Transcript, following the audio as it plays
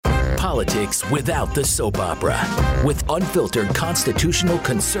politics without the soap opera, with unfiltered constitutional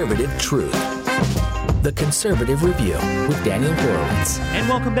conservative truth. The Conservative Review with Daniel Horowitz. And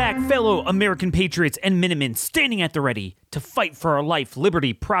welcome back, fellow American patriots and Minutemen standing at the ready to fight for our life,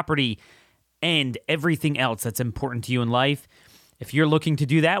 liberty, property, and everything else that's important to you in life. If you're looking to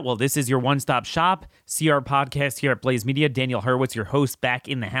do that, well, this is your one-stop shop. See our podcast here at Blaze Media. Daniel Horowitz, your host, back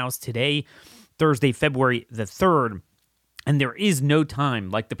in the house today, Thursday, February the 3rd. And there is no time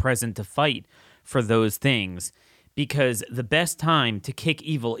like the present to fight for those things, because the best time to kick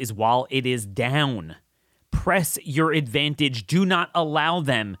evil is while it is down. Press your advantage. Do not allow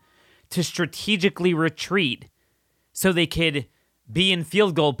them to strategically retreat so they could be in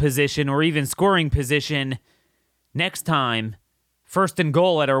field goal position or even scoring position next time. First and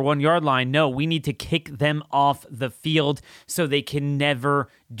goal at our 1 yard line. No, we need to kick them off the field so they can never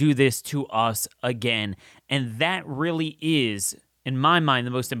do this to us again. And that really is, in my mind,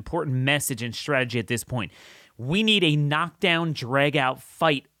 the most important message and strategy at this point. We need a knockdown, drag-out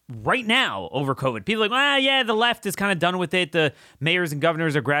fight right now over COVID. People are like, yeah, the left is kind of done with it. The mayors and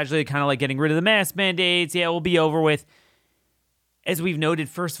governors are gradually kind of like getting rid of the mask mandates. Yeah, we'll be over with. As we've noted,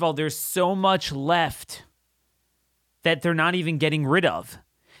 first of all, there's so much left that they're not even getting rid of.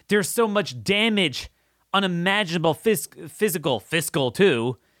 There's so much damage, unimaginable, physical, fiscal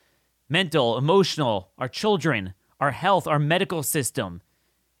too, mental, emotional, our children, our health, our medical system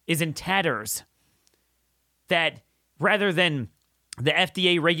is in tatters. That rather than the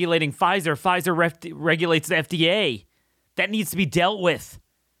FDA regulating Pfizer regulates the FDA. That needs to be dealt with.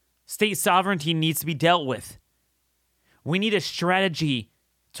 State sovereignty needs to be dealt with. We need a strategy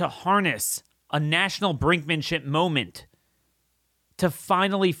to harness a national brinkmanship moment to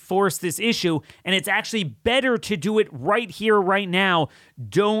finally force this issue, and it's actually better to do it right here, right now.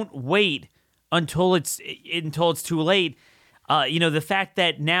 Don't wait until it's too late. The fact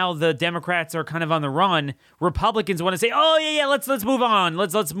that now the Democrats are kind of on the run, Republicans want to say, "Oh yeah, let's move on.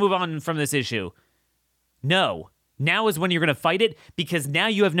 Let's move on from this issue." No, now is when you're going to fight it, because now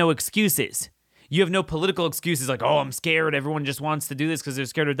you have no excuses. You have no political excuses like, "Oh, I'm scared. Everyone just wants to do this because they're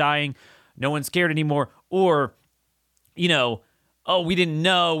scared of dying. No one's scared anymore." Or, "Oh, we didn't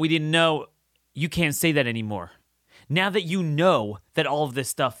know." You can't say that anymore. Now that you know that all of this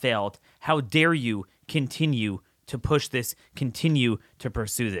stuff failed, how dare you continue to push this, continue to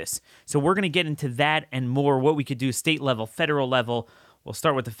pursue this. So we're going to get into that and more, what we could do state level, federal level. We'll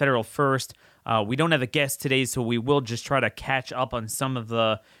start with the federal first. We don't have a guest today, so we will just try to catch up on some of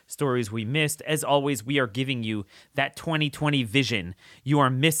the stories we missed. As always, we are giving you that 2020 vision you are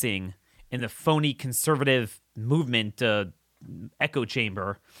missing in the phony conservative movement echo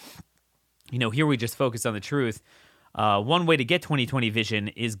chamber. Here we just focus on the truth. One way to get 2020 vision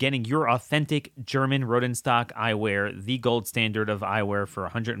is getting your authentic German Rodenstock eyewear, the gold standard of eyewear for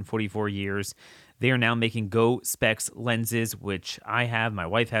 144 years. They are now making Go Specs lenses, which I have, my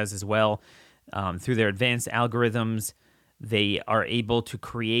wife has as well. Through their advanced algorithms, they are able to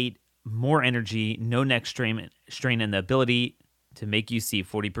create more energy, no neck strain, and the ability to make you see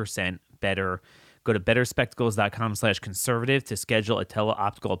 40% better. Go to betterspectacles.com/conservative to schedule a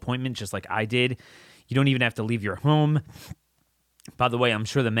teleoptical appointment, just like I did. You don't even have to leave your home. By the way, I'm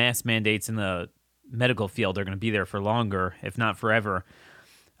sure the mask mandates in the medical field are going to be there for longer, if not forever.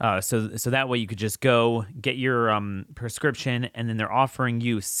 So that way you could just go get your prescription, and then they're offering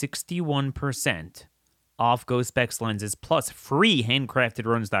you 61% off Go Specs lenses plus free handcrafted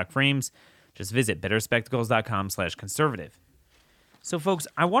Rodenstock frames. Just visit betterspectacles.com/conservative. So, folks,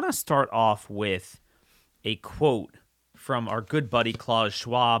 I want to start off with a quote from our good buddy Klaus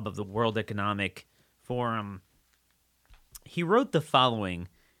Schwab of the World Economic Forum. He wrote the following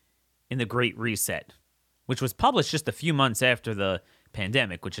in The Great Reset, which was published just a few months after the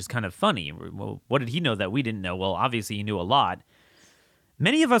pandemic, which is kind of funny. Well, what did he know that we didn't know? Well, obviously he knew a lot.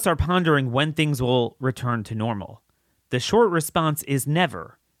 Many of us are pondering when things will return to normal. The short response is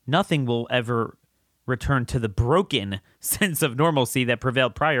never. Nothing will ever return to the broken sense of normalcy that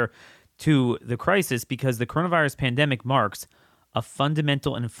prevailed prior to the crisis, because the coronavirus pandemic marks a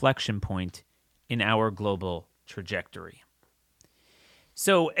fundamental inflection point in our global trajectory.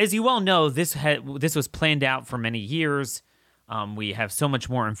 So, as you all know, this was planned out for many years. We have so much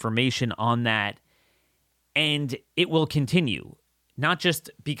more information on that, and it will continue. Not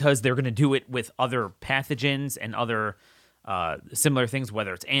just because they're going to do it with other pathogens and other similar things,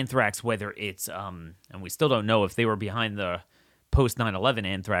 whether it's anthrax, whether it's, and we still don't know if they were behind the post 9/11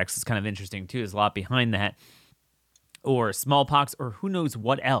 anthrax. It's kind of interesting too. There's a lot behind that. Or smallpox, or who knows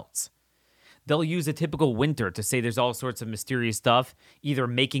what else. They'll use a typical winter to say there's all sorts of mysterious stuff, either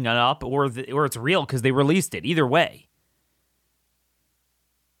making it up or it's real because they released it. Either way,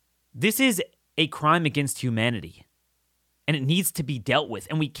 This is a crime against humanity, and it needs to be dealt with,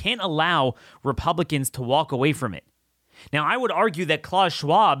 and we can't allow Republicans to walk away from it. Now, I would argue that Klaus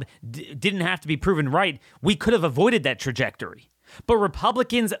Schwab didn't have to be proven right. We could have avoided that trajectory. But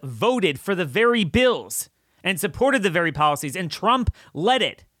Republicans voted for the very bills and supported the very policies, and Trump led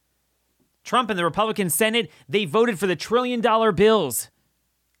it. Trump and the Republican Senate, they voted for the trillion-dollar bills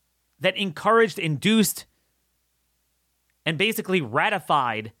that encouraged, induced, and basically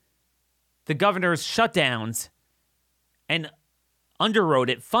ratified the governor's shutdowns and underwrote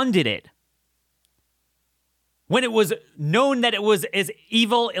it, funded it. When it was known that it was as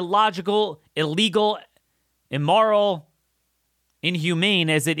evil, illogical, illegal, immoral,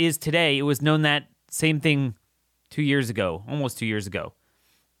 inhumane as it is today, it was known that same thing 2 years ago, almost 2 years ago.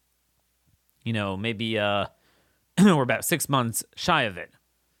 You know, maybe we're about 6 months shy of it.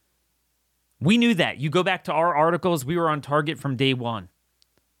 We knew that. You go back to our articles, we were on target from day one.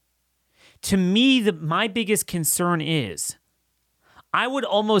 To me, my biggest concern is I would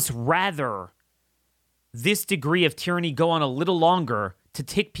almost rather this degree of tyranny go on a little longer to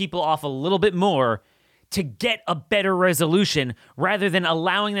tick people off a little bit more to get a better resolution rather than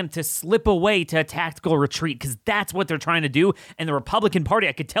allowing them to slip away to a tactical retreat, because that's what they're trying to do. And the Republican Party,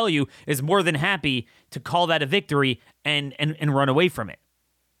 I could tell you, is more than happy to call that a victory and run away from it.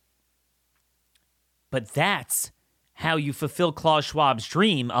 But that's how you fulfill Klaus Schwab's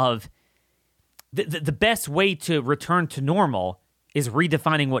dream of the best way to return to normal is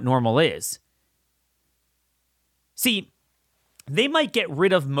redefining what normal is. See, they might get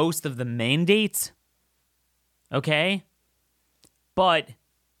rid of most of the mandates, okay? But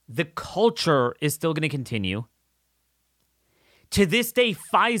the culture is still going to continue. To this day,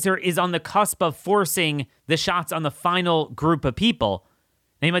 Pfizer is on the cusp of forcing the shots on the final group of people.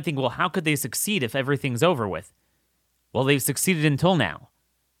 Now you might think, well, how could they succeed if everything's over with? Well, they've succeeded until now.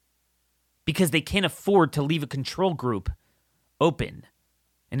 Because they can't afford to leave a control group open.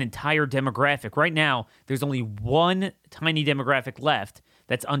 An entire demographic. Right now, there's only one tiny demographic left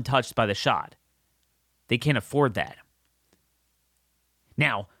that's untouched by the shot. They can't afford that.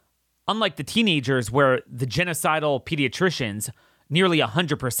 Now, unlike the teenagers where the genocidal pediatricians, nearly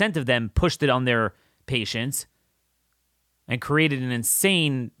 100% of them pushed it on their patients and created an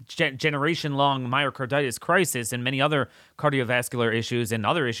insane generation-long myocarditis crisis and many other cardiovascular issues and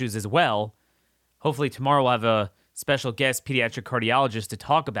other issues as well. Hopefully tomorrow we'll have a special guest pediatric cardiologist to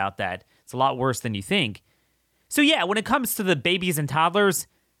talk about that. It's a lot worse than you think. So yeah, when it comes to the babies and toddlers,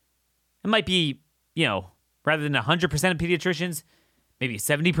 it might be, rather than 100% of pediatricians, maybe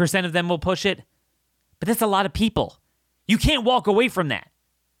 70% of them will push it. But that's a lot of people. You can't walk away from that.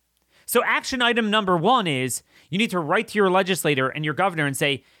 So action item number 1 is you need to write to your legislator and your governor and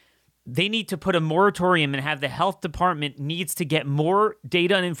say they need to put a moratorium and have the health department needs to get more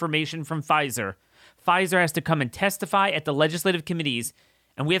data and information from Pfizer. Pfizer has to come and testify at the legislative committees,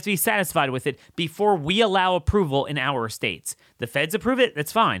 and we have to be satisfied with it before we allow approval in our states. The feds approve it,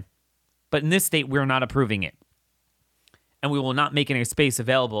 that's fine. But in this state, we're not approving it. And we will not make any space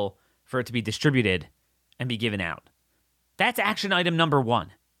available for it to be distributed and be given out. That's action item number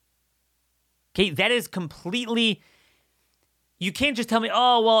 1. Okay, that is completely... You can't just tell me,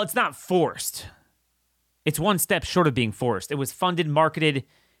 oh, well, it's not forced. It's one step short of being forced. It was funded, marketed,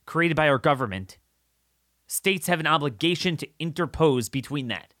 created by our government. States have an obligation to interpose between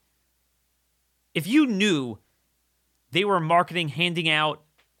that. If you knew they were marketing, handing out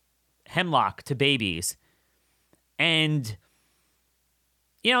hemlock to babies, and,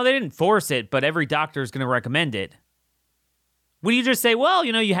 they didn't force it, but every doctor is going to recommend it, would you just say, well,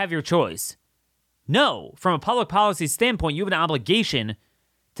 you have your choice? No, from a public policy standpoint, you have an obligation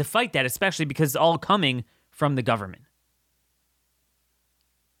to fight that, especially because it's all coming from the government.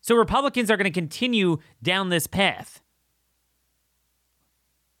 So Republicans are going to continue down this path.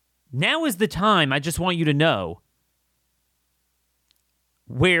 Now is the time, I just want you to know,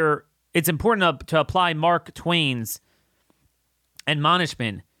 where it's important to apply Mark Twain's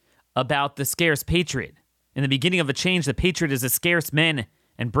admonishment about the scarce patriot. In the beginning of a change, the patriot is a scarce man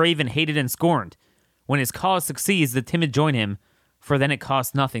and brave and hated and scorned. When his cause succeeds, the timid join him, for then it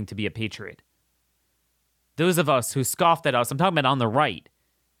costs nothing to be a patriot. Those of us who scoffed at us, I'm talking about on the right,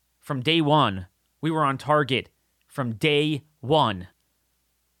 from day one, we were on target from day one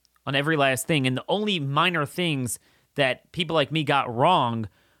on every last thing. And the only minor things that people like me got wrong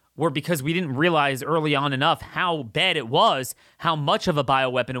were because we didn't realize early on enough how bad it was, how much of a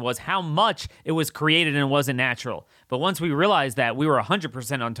bioweapon it was, how much it was created and it wasn't natural. But once we realized that, we were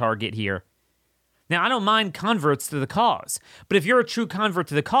 100% on target here. Now, I don't mind converts to the cause, but if you're a true convert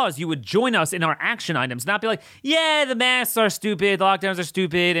to the cause, you would join us in our action items, not be like, yeah, the masks are stupid, the lockdowns are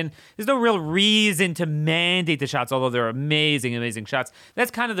stupid, and there's no real reason to mandate the shots, although they're amazing, amazing shots.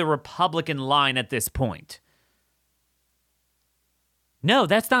 That's kind of the Republican line at this point. No,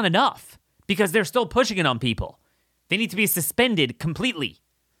 that's not enough, because they're still pushing it on people. They need to be suspended completely.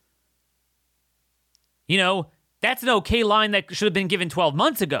 You know, that's an okay line that should have been given 12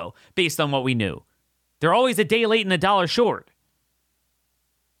 months ago, based on what we knew. They're always a day late and a dollar short.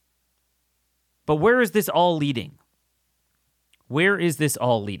 But where is this all leading? Where is this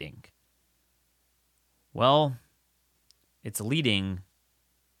all leading? Well, it's leading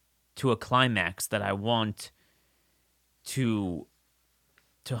to a climax that I want to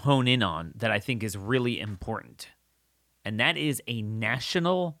hone in on, that I think is really important. And that is a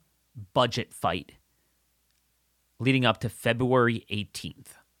national budget fight leading up to February 18th.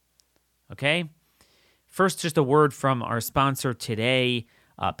 Okay? First, just a word from our sponsor today,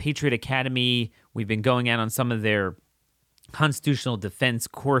 Patriot Academy. We've been going out on some of their constitutional defense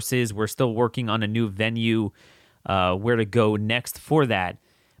courses. We're still working on a new venue, where to go next for that.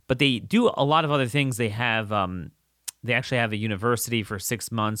 But they do a lot of other things. They have, they actually have a university for 6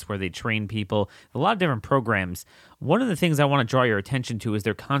 months where they train people. A lot of different programs. One of the things I want to draw your attention to is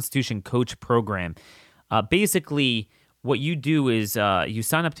their Constitution Coach program. Basically, what you do is you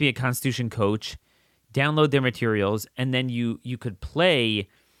sign up to be a Constitution Coach, download their materials, and then you could play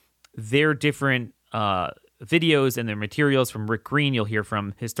their different videos and their materials from Rick Green. You'll hear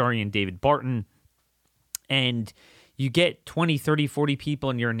from historian David Barton. And you get 20, 30, 40 people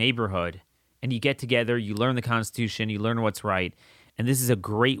in your neighborhood, and you get together, you learn the Constitution, you learn what's right. And this is a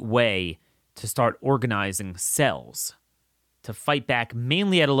great way to start organizing cells to fight back,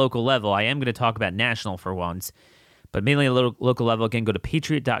 mainly at a local level. I am going to talk about national for once, but mainly at a local level. Again, go to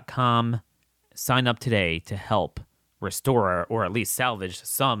patriot.com. Sign up today to help restore or at least salvage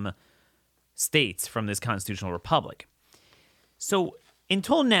some states from this constitutional republic. So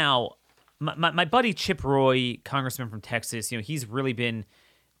until now, my buddy Chip Roy, congressman from Texas, he's really been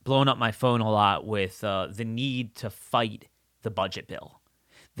blowing up my phone a lot with the need to fight the budget bill,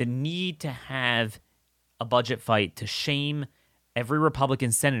 the need to have a budget fight to shame every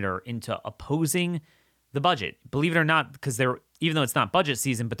Republican senator into opposing the budget. Believe it or not, because even though it's not budget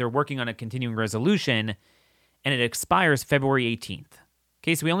season, but they're working on a continuing resolution, and it expires February 18th.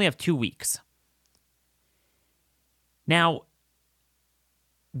 Okay, so we only have 2 weeks. Now,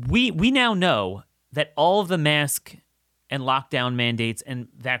 we now know that all of the mask and lockdown mandates and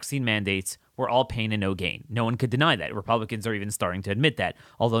vaccine mandates were all pain and no gain. No one could deny that. Republicans are even starting to admit that,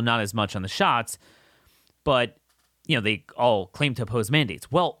 although not as much on the shots, but they all claim to oppose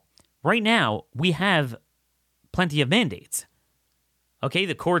mandates. Well, right now, we have plenty of mandates. Okay,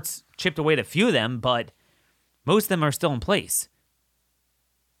 the courts chipped away at a few of them, but most of them are still in place.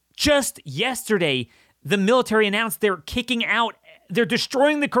 Just yesterday, the military announced they're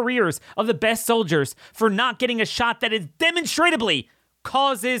destroying the careers of the best soldiers for not getting a shot that is demonstrably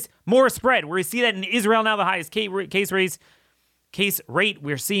causes more spread. We see that in Israel now, the highest case rate.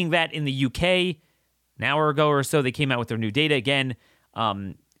 We're seeing that in the UK. An hour ago or so, they came out with their new data again.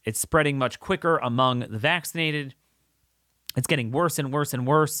 It's spreading much quicker among the vaccinated. It's getting worse and worse and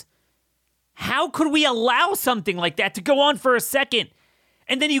worse. How could we allow something like that to go on for a second?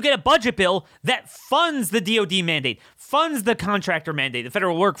 And then you get a budget bill that funds the DOD mandate, funds the contractor mandate, the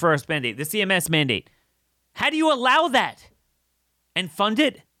federal workforce mandate, the CMS mandate. How do you allow that and fund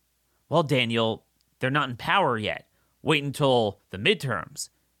it? Well, Daniel, they're not in power yet. Wait until the midterms.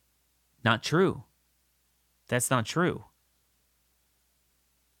 Not true. That's not true.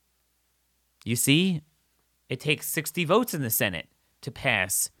 You see, it takes 60 votes in the Senate to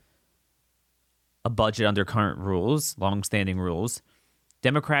pass a budget under current rules, long-standing rules.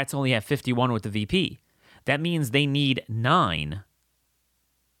 Democrats only have 51 with the VP. That means they need 9.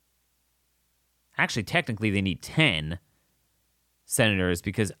 Actually, technically, they need 10 senators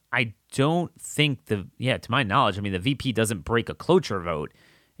because I don't think to my knowledge, the VP doesn't break a cloture vote.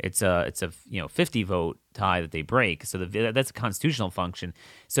 It's a 50 vote tie that they break. So that's a constitutional function.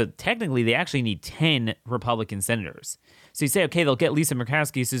 So technically, they actually need 10 Republican senators. So you say, okay, they'll get Lisa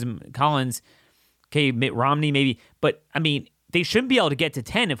Murkowski, Susan Collins, okay, Mitt Romney maybe. But, they shouldn't be able to get to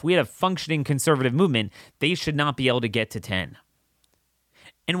 10. If we had a functioning conservative movement, they should not be able to get to 10.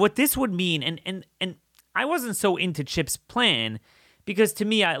 And what this would mean, and I wasn't so into Chip's plan because to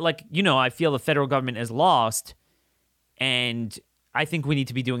me, I feel the federal government is lost, and I think we need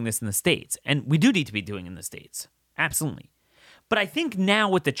to be doing this in the states. And we do need to be doing it in the states. Absolutely. But I think now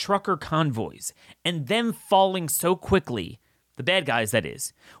with the trucker convoys and them falling so quickly, The bad guys, that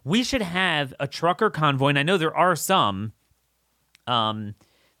is. We should have a trucker convoy, and I know there are some.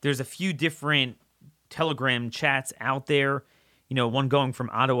 There's a few different Telegram chats out there, one going from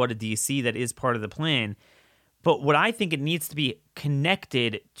Ottawa to D.C. that is part of the plan. But what I think it needs to be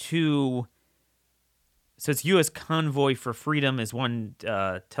connected to, so it's U.S. Convoy for Freedom is one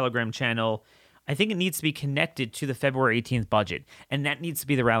Telegram channel. I think it needs to be connected to the February 18th budget, and that needs to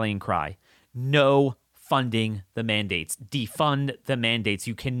be the rallying cry. No funding the mandates. Defund the mandates.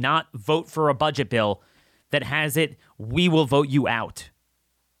 You cannot vote for a budget bill that has it, we will vote you out.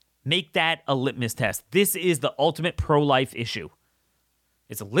 Make that a litmus test. This is the ultimate pro-life issue.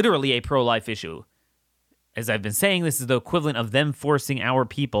 It's literally a pro-life issue. As I've been saying, this is the equivalent of them forcing our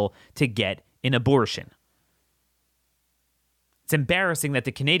people to get an abortion. It's embarrassing that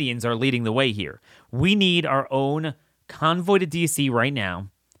the Canadians are leading the way here. We need our own convoy to D.C. right now,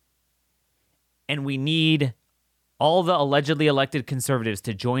 and we need all the allegedly elected conservatives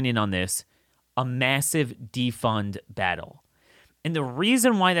to join in on this, a massive defund battle. And the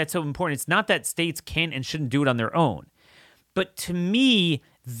reason why that's so important, it's not that states can and shouldn't do it on their own. But to me,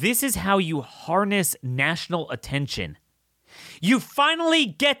 this is how you harness national attention. You finally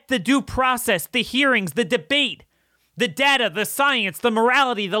get the due process, the hearings, the debate, the data, the science, the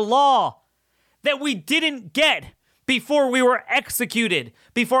morality, the law that we didn't get before we were executed,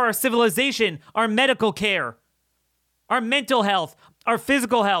 before our civilization, our medical care, our mental health, our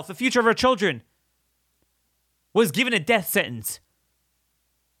physical health, the future of our children was given a death sentence.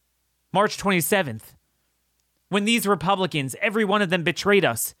 March 27th, when these Republicans, every one of them betrayed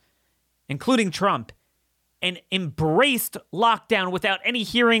us, including Trump, and embraced lockdown without any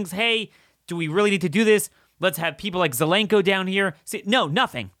hearings. Hey, do we really need to do this? Let's have people like Zelenko down here. No,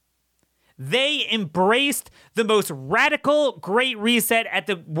 nothing. They embraced the most radical Great Reset at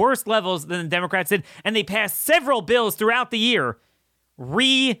the worst levels than the Democrats did, and they passed several bills throughout the year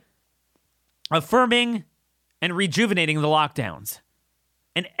reaffirming and rejuvenating the lockdowns.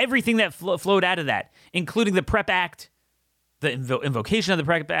 And everything that flowed out of that, including the PrEP Act, the invocation of the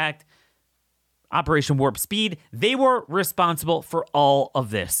PrEP Act, Operation Warp Speed, they were responsible for all of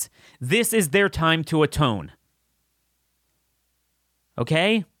this. This is their time to atone.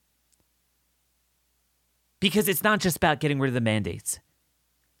 Okay? Because it's not just about getting rid of the mandates.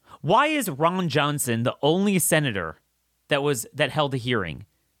 Why is Ron Johnson the only senator that held a hearing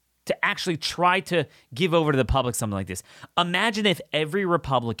to actually try to give over to the public something like this? Imagine if every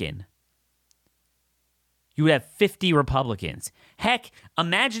Republican, you would have 50 Republicans. Heck,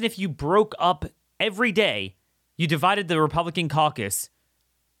 imagine if you broke up every day, you divided the Republican caucus.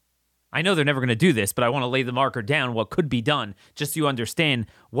 I know they're never going to do this, but I want to lay the marker down what could be done just so you understand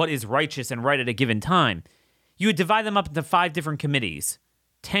what is righteous and right at a given time. You would divide them up into 5 different committees,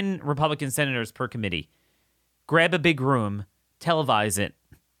 10 Republican senators per committee. Grab a big room, televise it,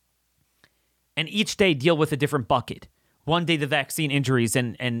 and each day deal with a different bucket. One day the vaccine injuries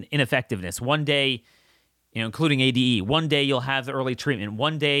and ineffectiveness. One day, including ADE. One day you'll have the early treatment.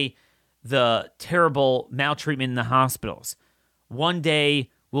 One day the terrible maltreatment in the hospitals. One day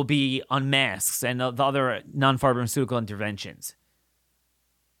will be on masks and the other non-pharmaceutical interventions.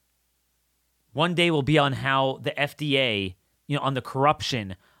 One day will be on how the FDA, on the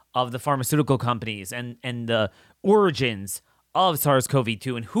corruption of the pharmaceutical companies and the origins of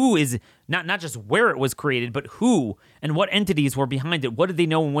SARS-CoV-2 and who is, not just where it was created, but who and what entities were behind it. What did they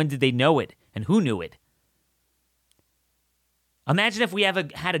know and when did they know it and who knew it? Imagine if we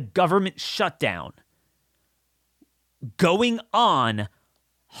had a government shutdown going on,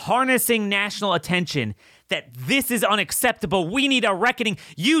 harnessing national attention that this is unacceptable. We need a reckoning.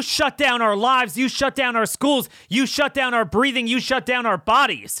 You shut down our lives. You shut down our schools. You shut down our breathing. You shut down our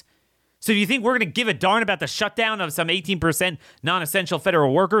bodies. So do you think we're going to give a darn about the shutdown of some 18% non-essential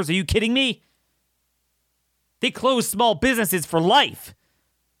federal workers? Are you kidding me? They close small businesses for life.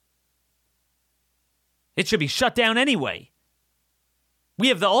 It should be shut down anyway. We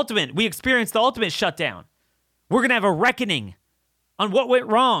experienced the ultimate shutdown. We're going to have a reckoning on what went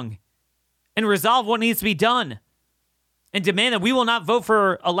wrong and resolve what needs to be done and demand that we will not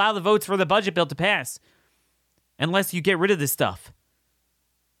allow the votes for the budget bill to pass unless you get rid of this stuff.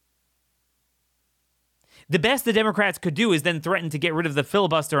 The best the Democrats could do is then threaten to get rid of the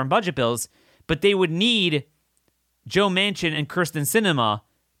filibuster on budget bills, but they would need Joe Manchin and Kyrsten Sinema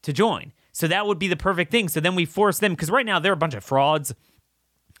to join. So that would be the perfect thing. So then we force them, because right now they're a bunch of frauds.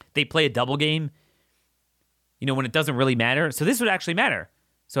 They play a double game, when it doesn't really matter. So this would actually matter.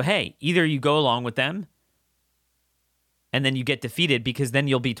 So hey, either you go along with them and then you get defeated because then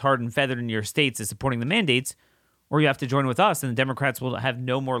you'll be tarred and feathered in your states as supporting the mandates, or you have to join with us and the Democrats will have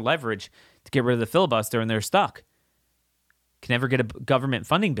no more leverage to get rid of the filibuster and they're stuck. can never get a government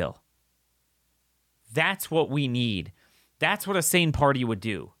funding bill. That's what we need. That's what a sane party would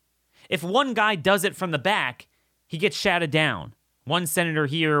do. If one guy does it from the back, he gets shouted down. One senator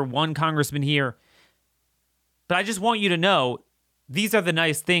here, one congressman here. But I just want you to know, these are the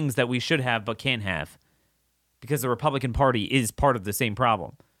nice things that we should have but can't have, because the Republican Party is part of the same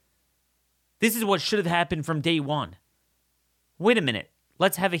problem. This is what should have happened from day one. Wait a minute.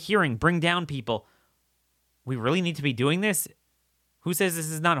 Let's have a hearing. Bring down people. We really need to be doing this? Who says this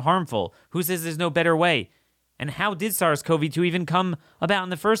is not harmful? Who says there's no better way? And how did SARS-CoV-2 even come about in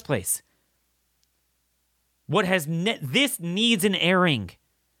the first place? This needs an airing.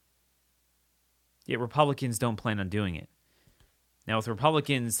 Yet Republicans don't plan on doing it. Now, with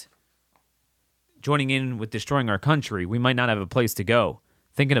Republicans joining in with destroying our country, we might not have a place to go.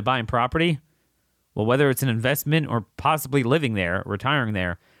 Thinking of buying property? Well, whether it's an investment or possibly living there, retiring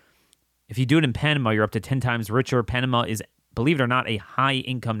there, if you do it in Panama, you're up to 10 times richer. Panama is, believe it or not, a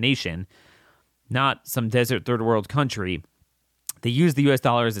high-income nation, not some desert third-world country. They use the U.S.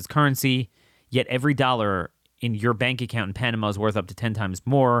 dollar as its currency, yet every dollar in your bank account in Panama is worth up to 10 times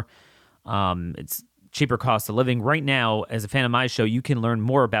more. It's cheaper cost of living. Right now, as a fan of my show, you can learn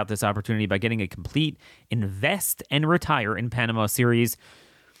more about this opportunity by getting a complete Invest and Retire in Panama series,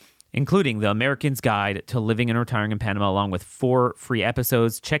 including the American's Guide to Living and Retiring in Panama, along with 4 free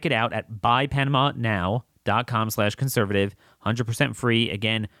episodes. Check it out at buypanamanow.com/conservative. 100% free.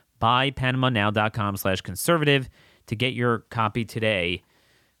 Again, buypanamanow.com/conservative to get your copy today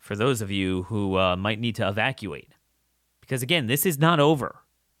for those of you who might need to evacuate. Because again, this is not over.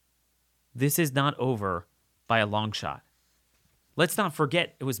 This is not over by a long shot. Let's not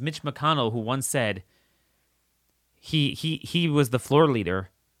forget, it was Mitch McConnell who once said he was the floor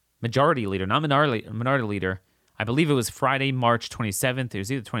leader, majority leader, not minority leader. I believe it was Friday, March 27th. It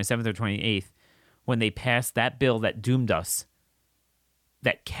was either 27th or 28th when they passed that bill that doomed us,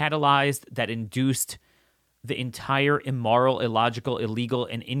 that catalyzed, that induced the entire immoral, illogical, illegal,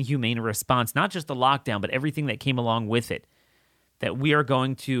 and inhumane response, not just the lockdown, but everything that came along with it, that we are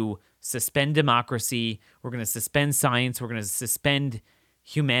going to suspend democracy, we're going to suspend science, we're going to suspend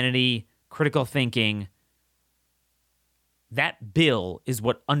humanity, critical thinking. That bill is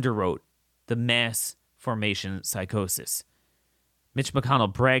what underwrote the mass formation psychosis. Mitch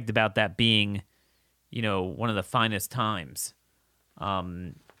McConnell bragged about that being, one of the finest times,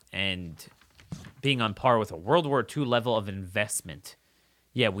 and being on par with a World War II level of investment.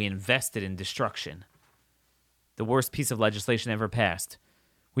 Yeah, we invested in destruction. The worst piece of legislation ever passed.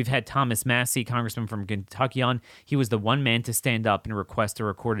 We've had Thomas Massie, congressman from Kentucky, on. He was the one man to stand up and request a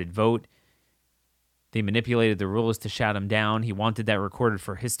recorded vote. They manipulated the rules to shout him down. He wanted that recorded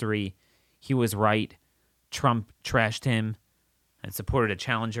for history. He was right. Trump trashed him and supported a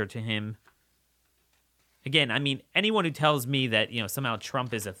challenger to him. Again, I mean, anyone who tells me that, somehow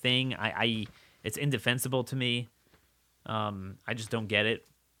Trump is a thing, it's indefensible to me. I just don't get it.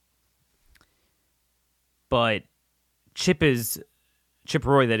 But Chip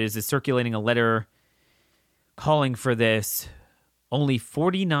Roy, is circulating a letter calling for this. Only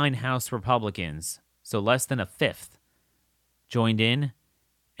 49 House Republicans, so less than a fifth, joined in,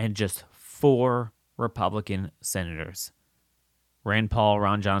 and just 4 Republican senators. Rand Paul,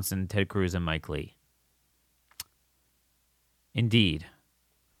 Ron Johnson, Ted Cruz, and Mike Lee. Indeed.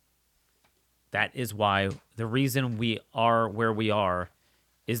 That is why the reason we are where we are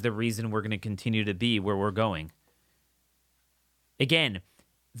is the reason we're going to continue to be where we're going. Again,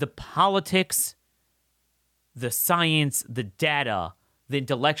 the politics, the science, the data, the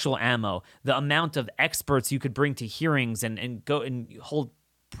intellectual ammo, the amount of experts you could bring to hearings and go and hold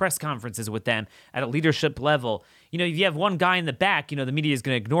press conferences with them at a leadership level. If you have one guy in the back, the media is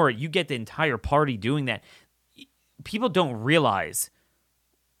going to ignore it. You get the entire party doing that. People don't realize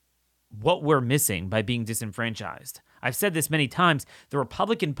what we're missing by being disenfranchised. I've said this many times. The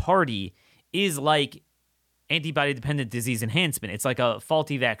Republican Party is like antibody-dependent disease enhancement. It's like a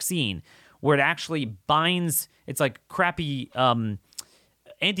faulty vaccine where it actually binds. It's like crappy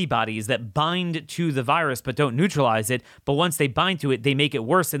antibodies that bind to the virus but don't neutralize it. But once they bind to it, they make it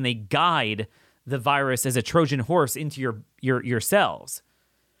worse and they guide the virus as a Trojan horse into your cells.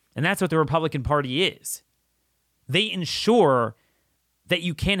 And that's what the Republican Party is. They ensure that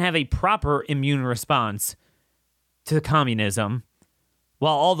you can have a proper immune response to communism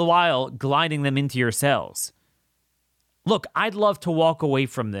while all the while gliding them into your cells. Look, I'd love to walk away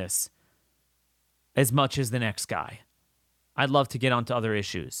from this as much as the next guy. I'd love to get onto other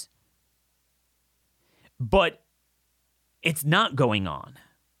issues. But it's not going on.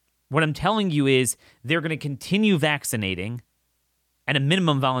 What I'm telling you is they're going to continue vaccinating at a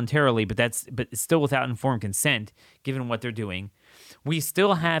minimum voluntarily, but it's still without informed consent, given what they're doing. We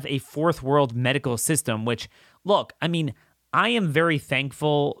still have a fourth world medical system, which, look, I mean, I am very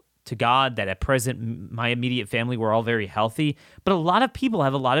thankful to God that at present, my immediate family, we're all very healthy, but a lot of people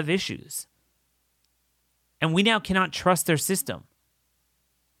have a lot of issues. And we now cannot trust their system.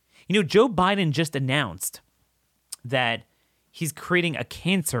 You know, Joe Biden just announced that he's creating a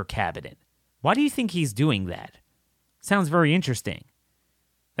cancer cabinet. Why do you think he's doing that? Sounds very interesting.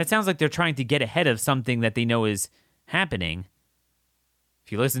 That sounds like they're trying to get ahead of something that they know is happening.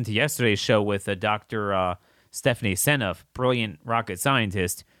 If you listen to yesterday's show with Dr. Stephanie Seneff, brilliant rocket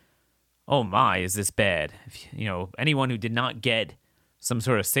scientist, oh my, is this bad? You know, anyone who did not get some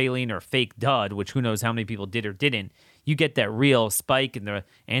sort of saline or fake dud, which who knows how many people did or didn't, you get that real spike in the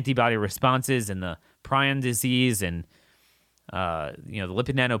antibody responses and the prion disease and, the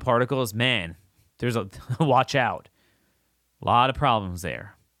lipid nanoparticles. Man, there's a watch out. A lot of problems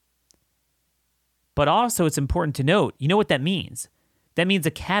there. But also, it's important to note, you know what that means? That means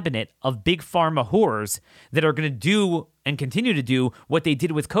a cabinet of big pharma whores that are going to do and continue to do what they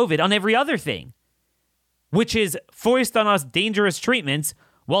did with COVID on every other thing, which is foist on us dangerous treatments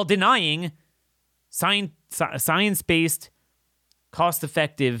while denying science-based,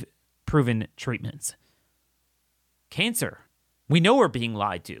 cost-effective, proven treatments. Cancer. We know we're being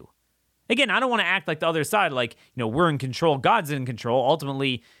lied to. Again, I don't want to act like the other side, like, we're in control, God's in control.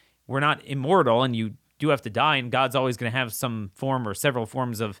 Ultimately, we're not immortal, and you do have to die, and God's always going to have some form or several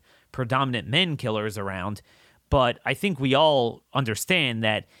forms of predominant men killers around. But I think we all understand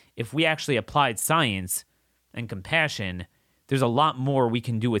that if we actually applied science and compassion, there's a lot more we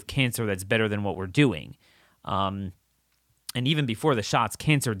can do with cancer that's better than what we're doing. And even before the shots,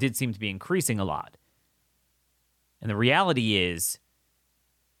 cancer did seem to be increasing a lot. And the reality is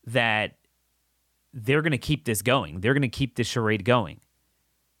that they're going to keep this going. They're going to keep this charade going.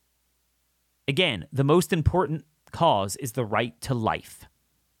 Again, the most important cause is the right to life.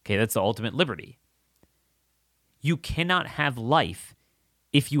 Okay, that's the ultimate liberty. You cannot have life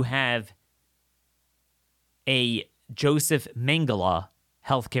if you have a Joseph Mengele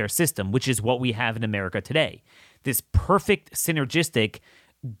healthcare system, which is what we have in America today. This perfect, synergistic,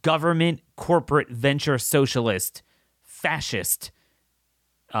 government, corporate, venture, socialist, fascist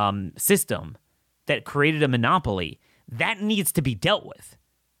system that created a monopoly, that needs to be dealt with.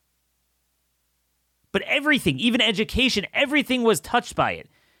 But everything, even education, everything was touched by it.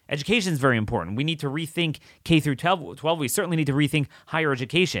 Education is very important. We need to rethink K through 12. We certainly need to rethink higher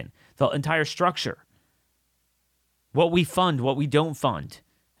education, the entire structure. What we fund, what we don't fund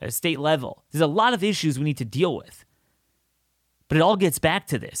at a state level. There's a lot of issues we need to deal with. But it all gets back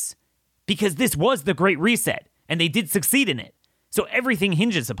to this. Because this was the Great Reset, and they did succeed in it. So everything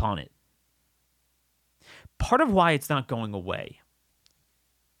hinges upon it. Part of why it's not going away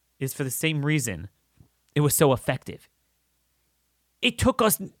is for the same reason it was so effective. It took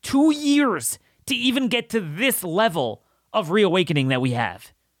us 2 years to even get to this level of reawakening that we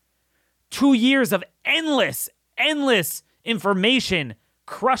have. 2 years of endless information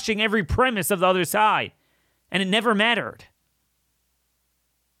crushing every premise of the other side. And it never mattered.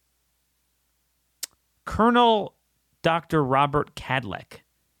 Colonel Dr. Robert Kadlec,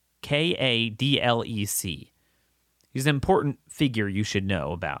 Kadlec. He's an important figure you should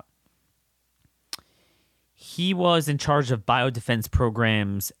know about. He was in charge of biodefense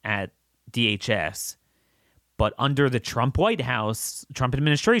programs at DHS, but under the Trump White House, Trump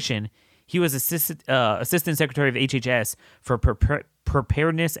administration, he was Assistant Secretary of HHS for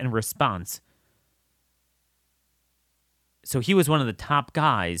Preparedness and Response. So he was one of the top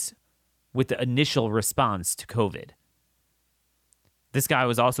guys with the initial response to COVID. This guy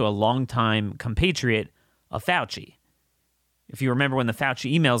was also a longtime compatriot of Fauci. If you remember when the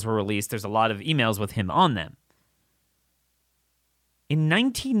Fauci emails were released, there's a lot of emails with him on them. In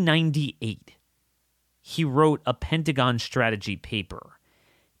 1998, he wrote a Pentagon strategy paper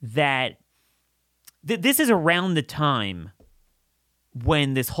that this is around the time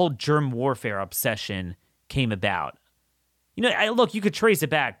when this whole germ warfare obsession came about. Look, you could trace it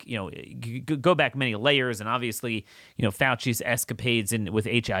back, you could go back many layers, and obviously, Fauci's escapades with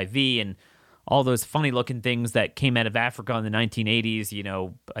HIV and all those funny-looking things that came out of Africa in the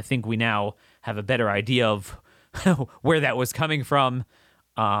 1980s, I think we now have a better idea of where that was coming from.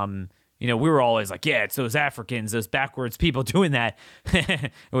 We were always like, yeah, it's those Africans, those backwards people doing that.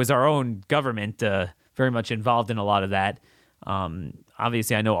 It was our own government very much involved in a lot of that.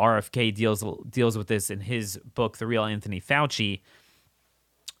 Obviously, I know RFK deals with this in his book, The Real Anthony Fauci.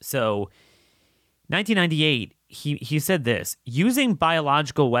 So, 1998, he said this: using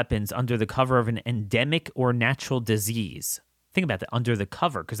biological weapons under the cover of an endemic or natural disease, think about that, under the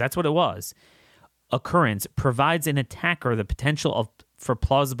cover, because that's what it was, occurrence provides an attacker the potential for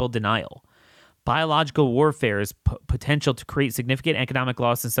plausible denial. Biological warfare's potential to create significant economic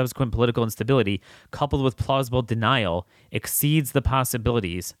loss and subsequent political instability, coupled with plausible denial, exceeds the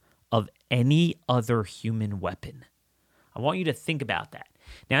possibilities of any other human weapon. I want you to think about that.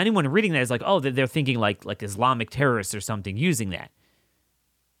 Now, anyone reading that is like, oh, they're thinking like Islamic terrorists or something using that.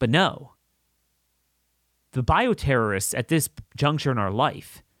 But no. The bioterrorists at this juncture in our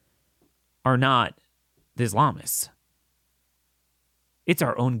life are not the Islamists. It's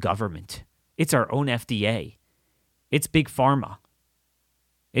our own government. It's our own FDA. It's Big Pharma.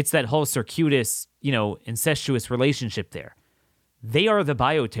 It's that whole circuitous, incestuous relationship there. They are the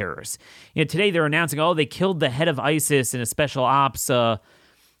bioterrorists. Today they're announcing, they killed the head of ISIS in a special ops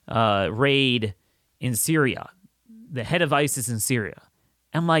raid in Syria. The head of ISIS in Syria.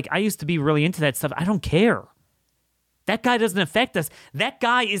 I'm like, I used to be really into that stuff. I don't care. That guy doesn't affect us. That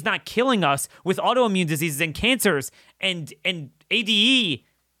guy is not killing us with autoimmune diseases and cancers and ADE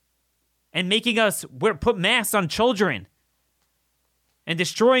and making us put masks on children and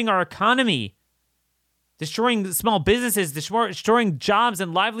destroying our economy, destroying small businesses, destroying jobs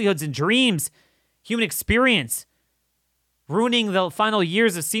and livelihoods and dreams, human experience, ruining the final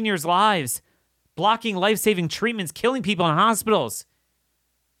years of seniors' lives, blocking life-saving treatments, killing people in hospitals.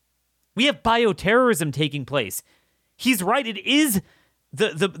 We have bioterrorism taking place. He's right. It is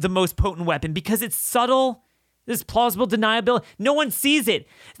the most potent weapon because it's subtle. There's plausible deniability. No one sees it.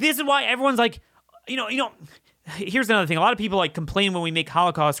 This is why everyone's like, here's another thing. A lot of people complain when we make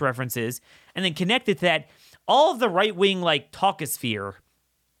Holocaust references and then connect it to that. All of the right-wing talkosphere,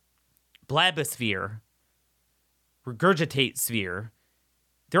 blabosphere, regurgitate sphere,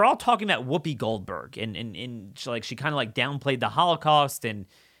 they're all talking about Whoopi Goldberg. And she kind of downplayed the Holocaust and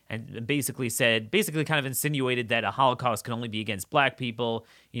basically kind of insinuated that a Holocaust can only be against black people.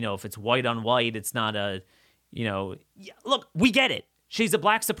 If it's white on white, it's not a, look, we get it. She's a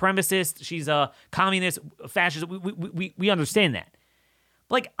black supremacist. She's a communist, fascist. We understand that.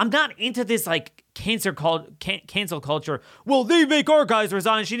 But I'm not into this cancel culture. Well, they make our guys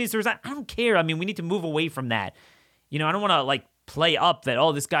resign. She needs to resign. I don't care. I mean, we need to move away from that. I don't want to play up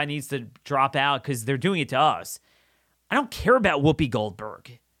that, this guy needs to drop out because they're doing it to us. I don't care about Whoopi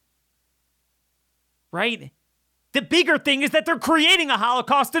Goldberg. Right? The bigger thing is that they're creating a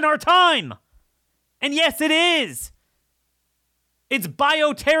Holocaust in our time. And yes, it is. It's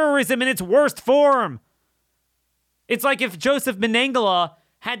bioterrorism in its worst form. It's like if Joseph Mengele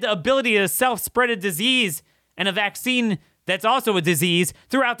had the ability to self-spread a disease and a vaccine that's also a disease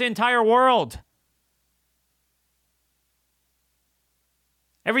throughout the entire world.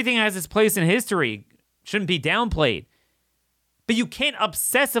 Everything has its place in history. Shouldn't be downplayed. But you can't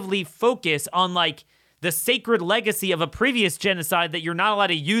obsessively focus on the sacred legacy of a previous genocide that you're not allowed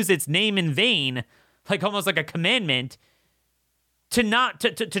to use its name in vain, almost like a commandment, to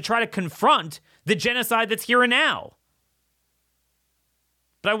try to confront the genocide that's here and now.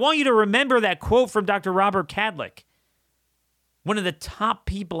 But I want you to remember that quote from Dr. Robert Kadlec, one of the top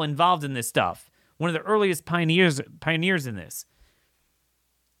people involved in this stuff, one of the earliest pioneers in this.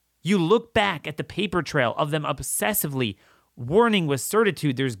 You look back at the paper trail of them obsessively warning with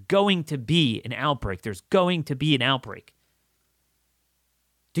certitude, there's going to be an outbreak. There's going to be an outbreak.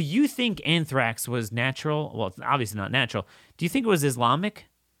 Do you think anthrax was natural? Well, it's obviously not natural. Do you think it was Islamic?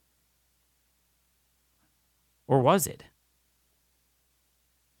 Or was it?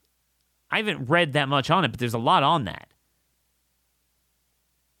 I haven't read that much on it, but there's a lot on that.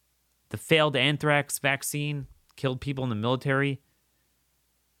 The failed anthrax vaccine killed people in the military.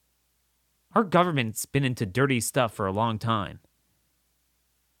 Our government's been into dirty stuff for a long time.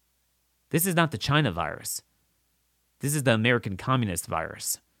 This is not the China virus. This is the American communist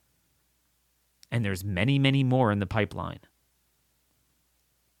virus. And there's many, many more in the pipeline.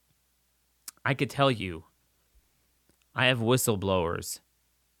 I could tell you, I have whistleblowers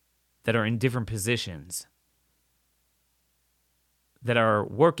that are in different positions that are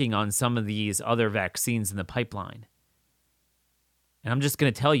working on some of these other vaccines in the pipeline. And I'm just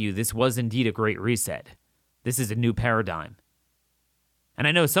going to tell you, this was indeed a great reset. This is a new paradigm. And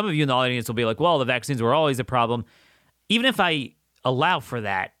I know some of you in the audience will be like, well, the vaccines were always a problem. Even if I allow for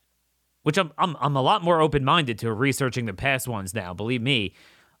that, which I'm a lot more open-minded to researching the past ones now, believe me,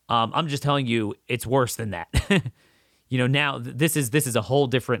 I'm just telling you, it's worse than that. Now this is a whole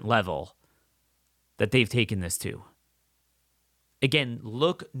different level that they've taken this to. Again,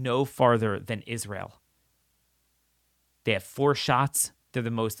 look no farther than Israel. They have 4 shots. They're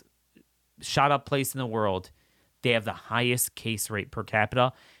the most shot up place in the world. They have the highest case rate per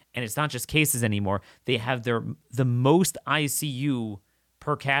capita. And it's not just cases anymore. They have the most ICU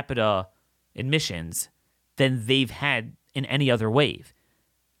per capita admissions than they've had in any other wave.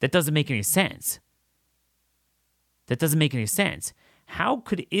 That doesn't make any sense. That doesn't make any sense. How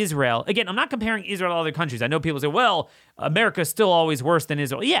could Israel, again, I'm not comparing Israel to other countries. I know people say, well, America's still always worse than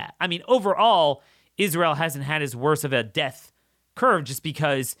Israel. Yeah, I mean, overall, Israel hasn't had as worse of a death curve just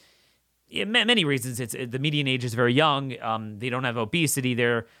because, many reasons. The median age is very young. They don't have obesity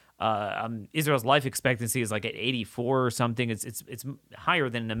there. Israel's life expectancy is like at 84 or something. It's higher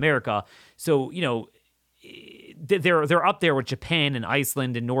than in America. So, they're up there with Japan and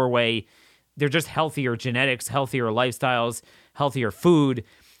Iceland and Norway. They're just healthier genetics, healthier lifestyles, healthier food.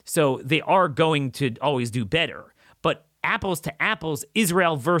 So they are going to always do better. But apples to apples,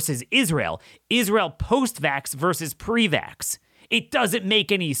 Israel versus Israel. Israel post-vax versus pre-vax. It doesn't make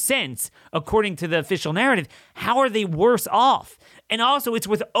any sense according to the official narrative. How are they worse off? And also, it's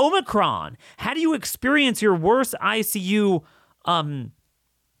with Omicron. How do you experience your worst ICU,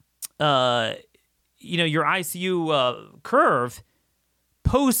 your ICU curve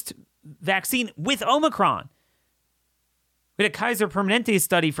post-vaccine with Omicron? We had a Kaiser Permanente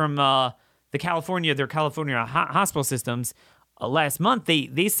study from their California hospital systems last month.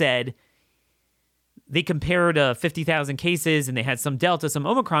 They said they compared 50,000 cases, and they had some Delta, some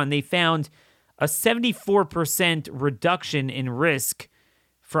Omicron. They found a 74% reduction in risk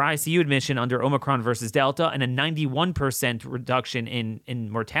for ICU admission under Omicron versus Delta, and a 91% reduction in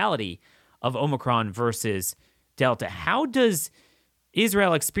mortality of Omicron versus Delta. How does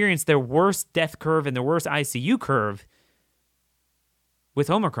Israel experience their worst death curve and their worst ICU curve with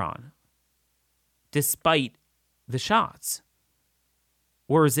Omicron, despite the shots?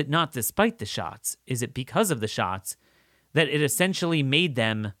 Or is it not despite the shots? Is it because of the shots that it essentially made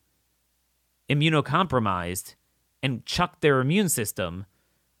them immunocompromised and chucked their immune system?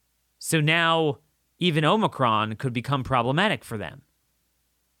 So now even Omicron could become problematic for them,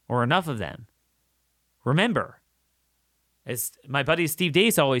 or enough of them. Remember, as my buddy Steve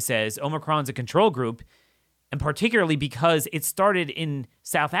Deace always says, Omicron's a control group, and particularly because it started in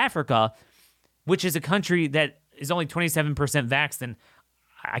South Africa, which is a country that is only 27% vaxxed, and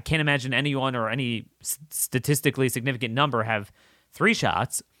I can't imagine anyone or any statistically significant number have 3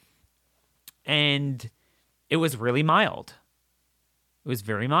 shots. And it was really mild. It was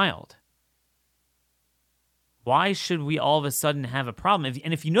very mild. Why should we all of a sudden have a problem?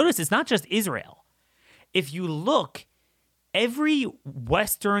 And if you notice, it's not just Israel. If you look, every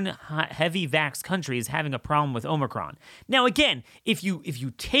Western heavy vax country is having a problem with Omicron. Now, again, if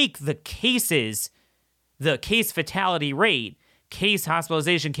you take the cases, the case fatality rate, case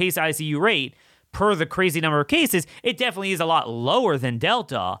hospitalization, case ICU rate per the crazy number of cases, it definitely is a lot lower than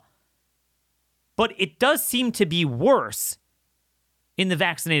Delta. But it does seem to be worse in the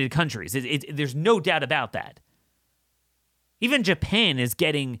vaccinated countries. There's no doubt about that. Even Japan is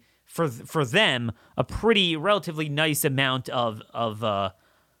getting, for them, a pretty relatively nice amount of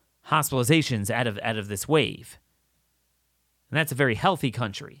hospitalizations out of this wave. And that's a very healthy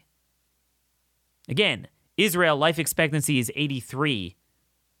country. Again, Israel, life expectancy is 83.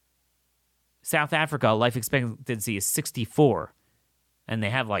 South Africa, life expectancy is 64. And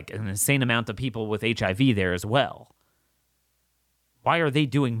they have like an insane amount of people with HIV there as well. Why are they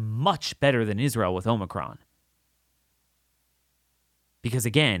doing much better than Israel with Omicron? Because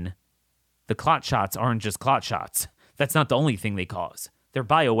again, the clot shots aren't just clot shots. That's not the only thing they cause. They're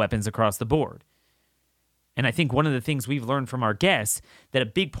bioweapons across the board. And I think one of the things we've learned from our guests, that a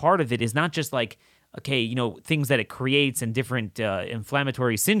big part of it is not just like, okay, things that it creates and different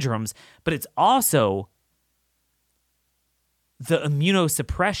inflammatory syndromes, but it's also the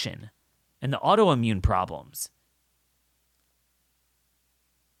immunosuppression and the autoimmune problems.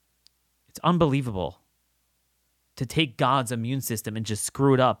 It's unbelievable to take God's immune system and just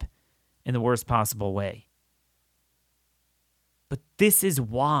screw it up in the worst possible way. But this is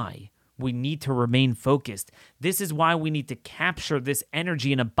why we need to remain focused. This is why we need to capture this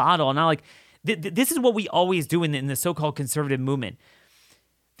energy in a bottle. And this is what we always do in the so-called conservative movement.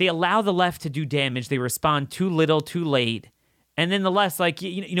 They allow the left to do damage. They respond too little, too late. And then the left's like,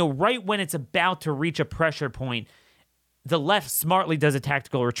 right when it's about to reach a pressure point, the left smartly does a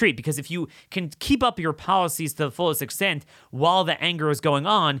tactical retreat. Because if you can keep up your policies to the fullest extent while the anger is going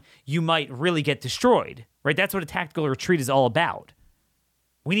on, you might really get destroyed, right? That's what a tactical retreat is all about.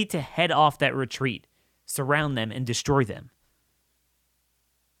 We need to head off that retreat, surround them, and destroy them.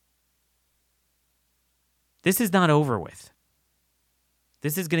 This is not over with.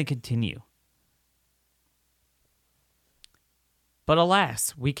 This is going to continue. But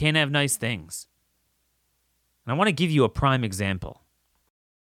alas, we can't have nice things. And I want to give you a prime example.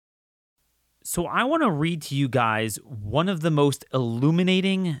 So I want to read to you guys one of the most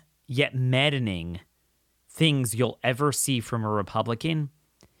illuminating yet maddening things you'll ever see from a Republican.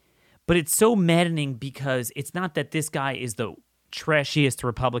 But it's so maddening because it's not that this guy is the trashiest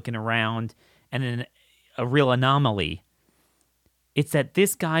Republican around and a real anomaly. It's that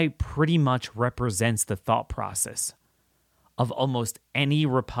this guy pretty much represents the thought process of almost any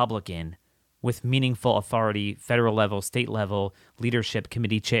Republican with meaningful authority, federal level, state level, leadership,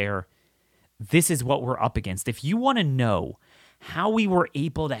 committee chair. This is what we're up against. If you want to know how we were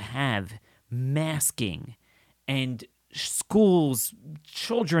able to have masking and schools,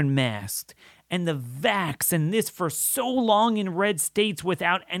 children masked, and the vax and this for so long in red states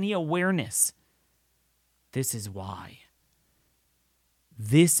without any awareness, this is why.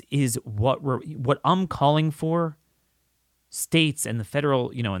 This is what I'm calling for states and the federal,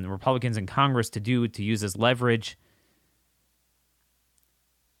 and the Republicans in Congress to do, to use as leverage.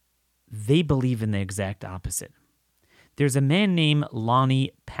 They believe in the exact opposite. There's a man named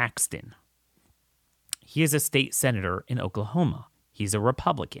Lonnie Paxton. He is a state senator in Oklahoma. He's a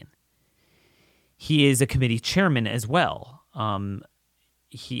Republican. He is a committee chairman as well.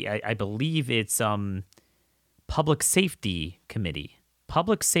 I believe it's Public Safety Committee.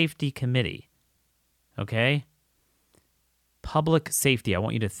 Public Safety Committee. Okay? Public safety. I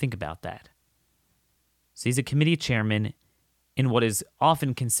want you to think about that. So he's a committee chairman in what is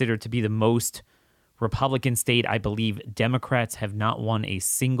often considered to be the most Republican state. I believe Democrats have not won a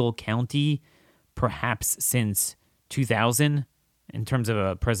single county, perhaps since 2000, in terms of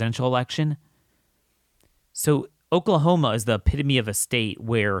a presidential election. So Oklahoma is the epitome of a state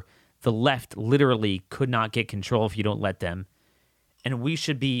where the left literally could not get control if you don't let them. And we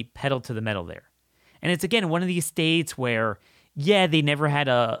should be pedal to the metal there. And it's, again, one of these states where, yeah, they never had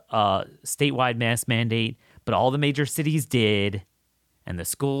a statewide mask mandate, but all the major cities did, and the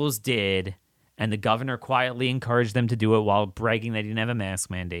schools did, and the governor quietly encouraged them to do it while bragging that he didn't have a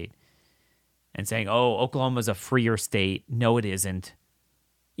mask mandate and saying, oh, Oklahoma's a freer state. No, it isn't.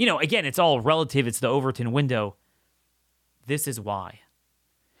 Again, it's all relative. It's the Overton window. This is why.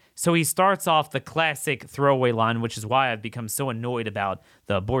 So he starts off the classic throwaway line, which is why I've become so annoyed about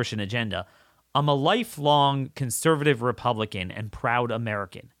the abortion agenda. I'm a lifelong conservative Republican and proud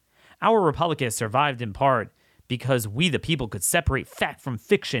American. Our republic has survived in part because we, the people, could separate fact from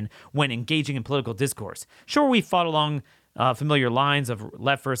fiction when engaging in political discourse. Sure, we fought along familiar lines of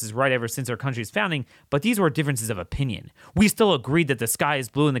left versus right ever since our country's founding, but these were differences of opinion. We still agreed that the sky is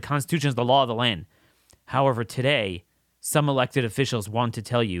blue and the Constitution is the law of the land. However, today, some elected officials want to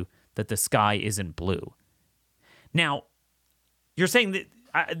tell you that the sky isn't blue. Now, you're saying that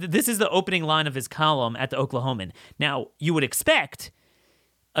this is the opening line of his column at the Oklahoman. Now, you would expect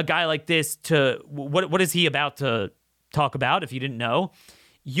a guy like this to, what is he about to talk about if you didn't know?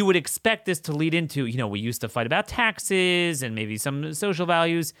 You would expect this to lead into, we used to fight about taxes and maybe some social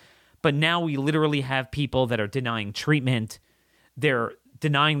values, but now we literally have people that are denying treatment. They're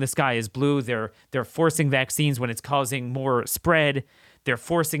denying the sky is blue. They're forcing vaccines when it's causing more spread. They're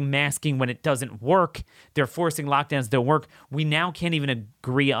forcing masking when it doesn't work. They're forcing lockdowns that don't work. We now can't even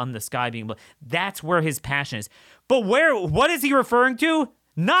agree on the sky being blue. That's where his passion is. But what is he referring to?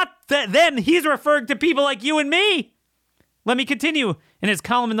 Not them. He's referring to people like you and me. Let me continue in his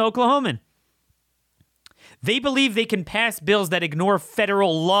column in the Oklahoman. They believe they can pass bills that ignore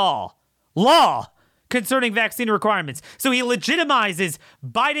federal law concerning vaccine requirements. So he legitimizes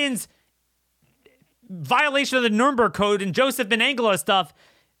Biden's violation of the Nuremberg Code and Joseph Benangela stuff,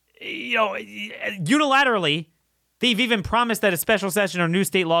 unilaterally. They've even promised that a special session or new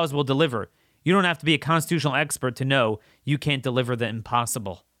state laws will deliver. You don't have to be a constitutional expert to know you can't deliver the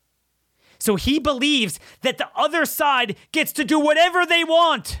impossible. So he believes that the other side gets to do whatever they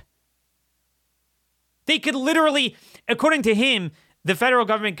want. They could literally, according to him, the federal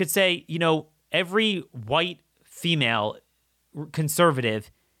government could say, every white female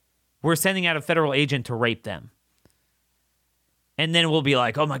conservative, we're sending out a federal agent to rape them. And then we'll be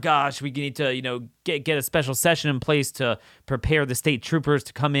like, oh my gosh, we need to, get a special session in place to prepare the state troopers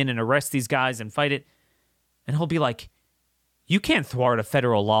to come in and arrest these guys and fight it. And he'll be like, you can't thwart a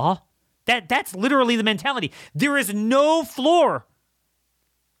federal law. That's literally the mentality. There is no floor.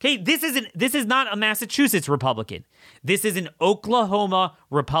 Okay, this is not a Massachusetts Republican. This is an Oklahoma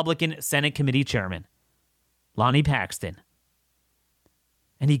Republican Senate Committee Chairman, Lonnie Paxton.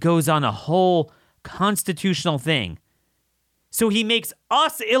 And he goes on a whole constitutional thing. So he makes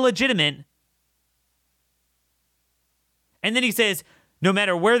us illegitimate. And then he says, no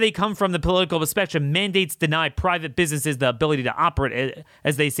matter where they come from the political spectrum, mandates deny private businesses the ability to operate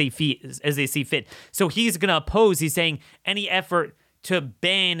as they see fit. So he's going to oppose, he's saying, any effort to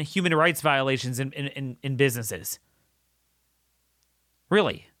ban human rights violations in businesses.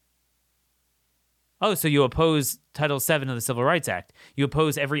 Really? Oh, so you oppose Title VII of the Civil Rights Act. You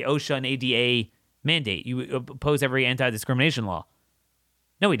oppose every OSHA and ADA mandate. You oppose every anti-discrimination law.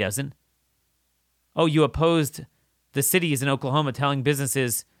 No, he doesn't. Oh, you opposed the cities in Oklahoma telling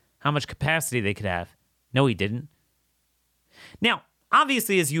businesses how much capacity they could have. No, he didn't. Now,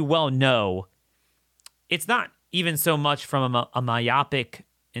 obviously, as you well know, it's not even so much from a myopic,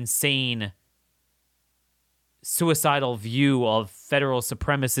 insane, suicidal view of federal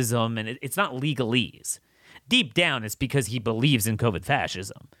supremacism, and it's not legalese. Deep down, it's because he believes in COVID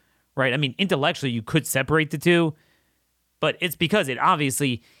fascism, right? I mean, intellectually, you could separate the two, but it's because it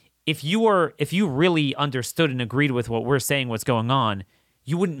obviously, if you really understood and agreed with what we're saying, what's going on,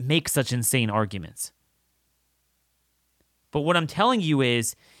 you wouldn't make such insane arguments. But what I'm telling you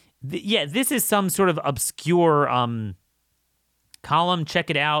is, this is some sort of obscure column. Check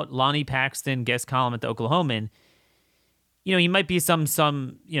it out. Lonnie Paxton, guest column at the Oklahoman. You know, he might be some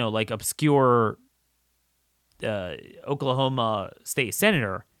like obscure Oklahoma state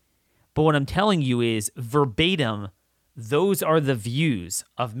senator. But what I'm telling you is verbatim, those are the views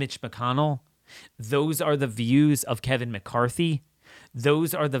of Mitch McConnell. Those are the views of Kevin McCarthy.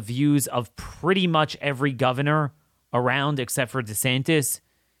 Those are the views of pretty much every governor around except for DeSantis.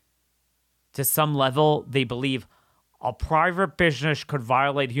 To some level, they believe a private business could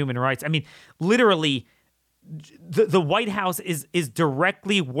violate human rights. I mean, literally, the White House is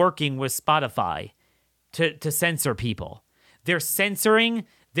directly working with Spotify to censor people. They're censoring.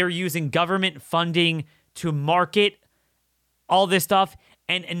 They're using government funding to market all this stuff.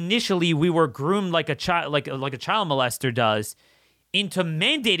 And initially, we were groomed like a child, like a child molester does, into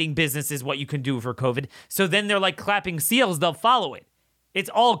mandating businesses what you can do for COVID. So then they're like clapping seals. They'll follow it. It's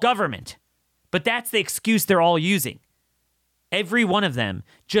all government. But that's the excuse they're all using. Every one of them,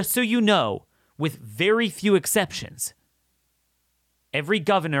 just so you know, with very few exceptions. Every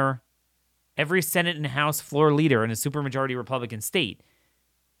governor, every Senate and House floor leader in a supermajority Republican state,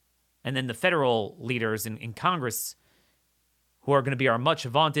 and then the federal leaders in Congress, who are going to be our much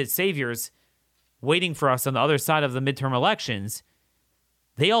vaunted saviors, waiting for us on the other side of the midterm elections,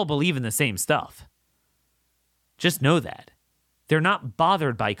 they all believe in the same stuff. Just know that. They're not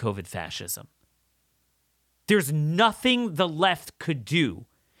bothered by COVID fascism. There's nothing the left could do.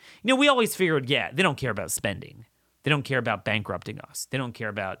 You know, we always figured, they don't care about spending. They don't care about bankrupting us. They don't care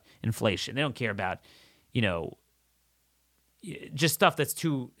about inflation. They don't care about, just stuff that's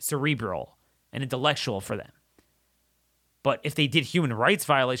too cerebral and intellectual for them. But if they did human rights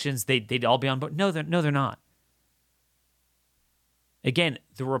violations, they'd all be on board. No, they're not. Again,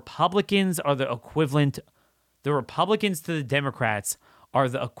 the Republicans are the equivalent. The Republicans to the Democrats are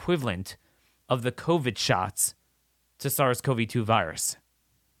the equivalent of the COVID shots to SARS-CoV-2 virus.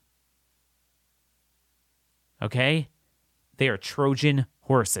 Okay? They are Trojan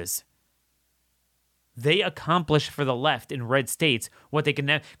horses. They accomplish for the left in red states what they can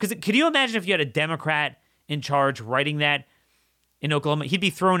now. Because could you imagine if you had a Democrat in charge writing that in Oklahoma? He'd be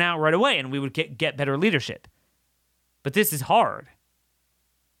thrown out right away and we would get better leadership. But this is hard.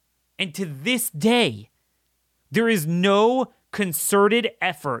 And to this day, there is no concerted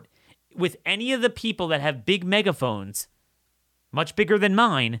effort with any of the people that have big megaphones, much bigger than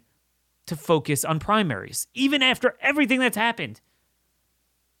mine, to focus on primaries, even after everything that's happened.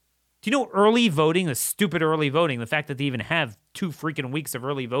 Do you know early voting, the stupid early voting, the fact that they even have 2 freaking weeks of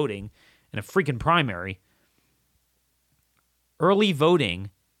early voting and a freaking primary? Early voting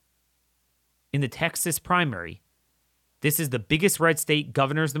in the Texas primary, this is the biggest red state.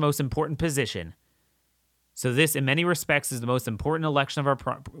 Governor's the most important position. So this, in many respects, is the most important election of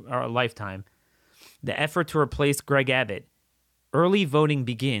our lifetime. The effort to replace Greg Abbott. Early voting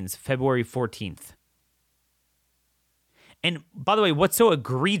begins February 14th. And by the way, what's so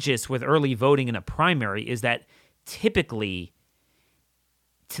egregious with early voting in a primary is that typically,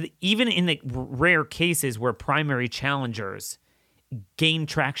 even in the rare cases where primary challengers gain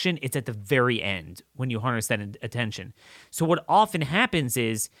traction, it's at the very end when you harness that attention. So what often happens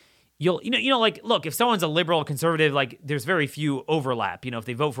is look, if someone's a liberal, conservative, like there's very few overlap. If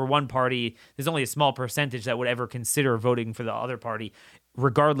they vote for one party, there's only a small percentage that would ever consider voting for the other party,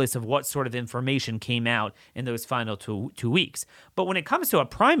 regardless of what sort of information came out in those final two weeks. But when it comes to a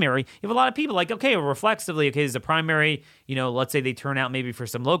primary, you have a lot of people reflexively, there's a primary, let's say they turn out maybe for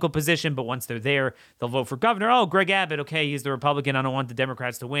some local position, but once they're there, they'll vote for governor. Oh, Greg Abbott, okay, he's the Republican. I don't want the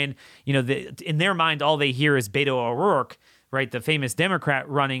Democrats to win. In their mind, all they hear is Beto O'Rourke, right, the famous Democrat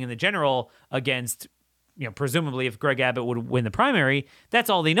running in the general against, presumably if Greg Abbott would win the primary, that's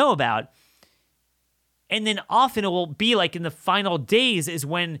all they know about. And then often it will be like in the final days is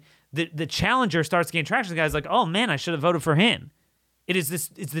when the challenger starts getting traction. The guy's like, oh man, I should have voted for him. It's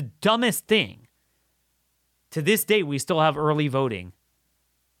the dumbest thing. To this day, we still have early voting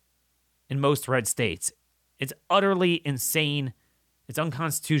in most red states. It's utterly insane. It's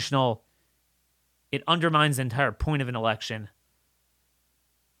unconstitutional. It undermines the entire point of an election.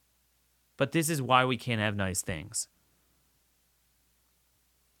 But this is why we can't have nice things.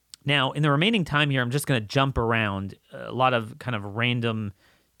 Now, in the remaining time here, I'm just going to jump around a lot of kind of random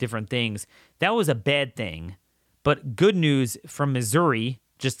different things. That was a bad thing. But good news from Missouri,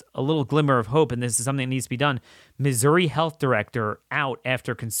 just a little glimmer of hope, and this is something that needs to be done. Missouri health director out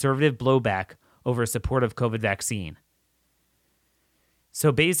after conservative blowback over support of COVID vaccine.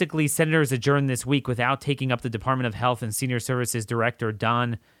 So basically, senators adjourned this week without taking up the Department of Health and Senior Services Director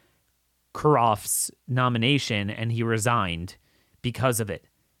Don Kuroff's nomination, and he resigned because of it.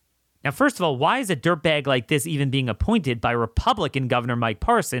 Now, first of all, why is a dirtbag like this even being appointed by Republican Governor Mike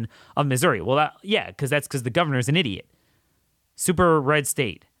Parson of Missouri? Well, because the governor's an idiot. Super red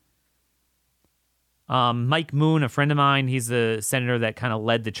state. Mike Moon, a friend of mine, he's the senator that kind of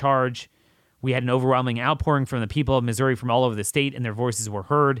led the charge. We had an overwhelming outpouring from the people of Missouri from all over the state, and their voices were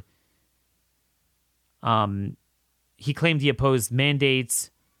heard. He claimed he opposed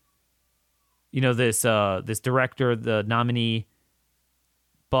mandates. This director, the nominee,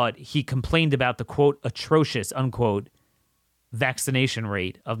 but he complained about the, quote, atrocious, unquote, vaccination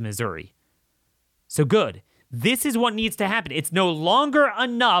rate of Missouri. So good. This is what needs to happen. It's no longer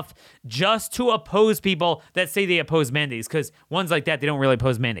enough just to oppose people that say they oppose mandates, because ones like that, they don't really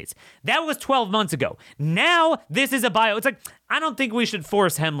oppose mandates. That was 12 months ago. Now, this is It's like, I don't think we should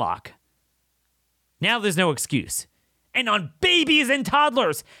force hemlock. Now there's no excuse. And on babies and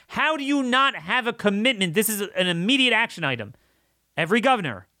toddlers, how do you not have a commitment? This is an immediate action item. Every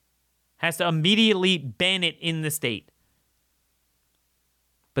governor has to immediately ban it in the state.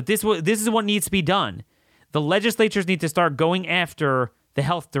 But this is what needs to be done. The legislatures need to start going after the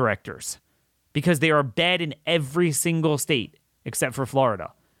health directors because they are bad in every single state except for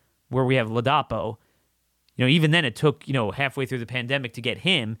Florida, where we have Ladapo. Even then it took, halfway through the pandemic to get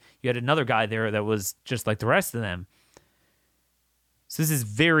him. You had another guy there that was just like the rest of them. So this is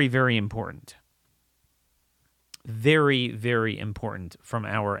very, very important. Very, very important from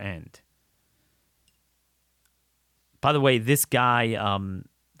our end. By the way, this guy,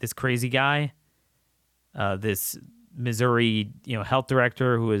 this crazy guy, this Missouri, health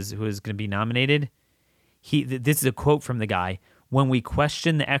director who is going to be nominated. This is a quote from the guy. When we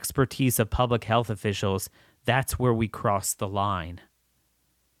question the expertise of public health officials, that's where we cross the line.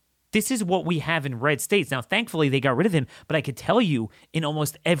 This is what we have in red states. Now, thankfully, they got rid of him, but I could tell you in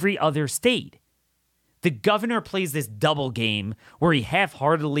almost every other state, the governor plays this double game where he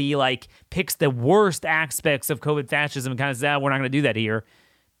half-heartedly picks the worst aspects of COVID fascism and kind of says, we're not going to do that here.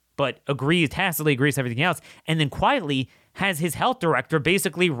 But tacitly agrees to everything else, and then quietly has his health director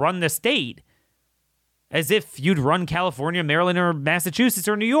basically run the state as if you'd run California, Maryland, or Massachusetts,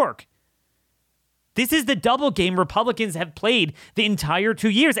 or New York. This is the double game Republicans have played the entire 2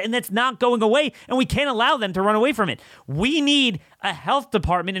 years, and that's not going away, and we can't allow them to run away from it. We need a health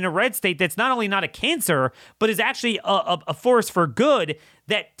department in a red state that's not only not a cancer, but is actually a force for good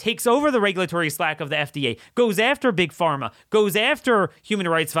that takes over the regulatory slack of the FDA, goes after big pharma, goes after human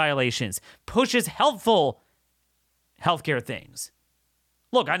rights violations, pushes helpful healthcare things.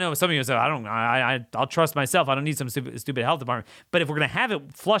 Look, I know some of you say, I'll trust myself. I don't need some stupid health department. But if we're going to have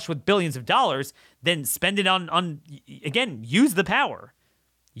it flush with billions of dollars, then spend it on again, use the power.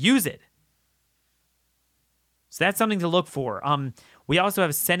 Use it. So that's something to look for. We also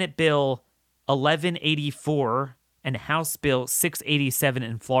have Senate Bill 1184 and House Bill 687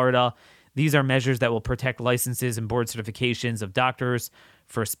 in Florida. These are measures that will protect licenses and board certifications of doctors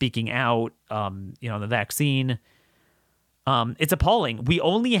for speaking out, the vaccine. It's appalling.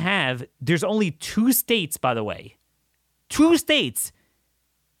 There's only 2 states, by the way. 2 states.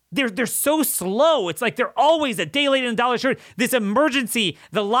 They're so slow. It's like they're always a day late and a dollar short. This emergency,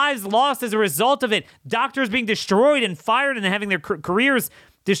 the lives lost as a result of it, doctors being destroyed and fired and having their careers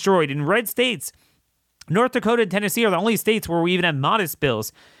destroyed in red states. North Dakota and Tennessee are the only states where we even have modest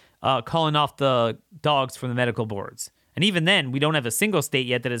bills calling off the dogs from the medical boards. And even then, we don't have a single state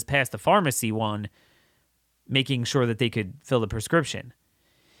yet that has passed the pharmacy one, making sure that they could fill the prescription.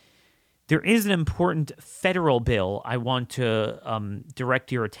 There is an important federal bill I want to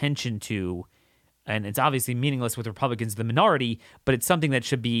direct your attention to, and it's obviously meaningless with Republicans, the minority, but it's something that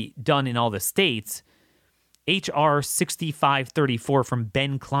should be done in all the states. H.R. 6534 from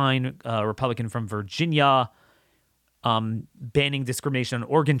Ben Klein, Republican from Virginia. banning discrimination on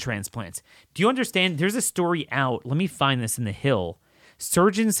organ transplants. Do you understand? There's a story out. Let me find this in The Hill.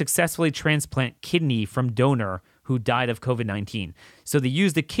 Surgeons successfully transplant kidney from donor who died of COVID-19. So they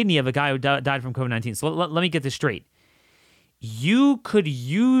used the kidney of a guy who died from COVID-19. So let me get this straight. You could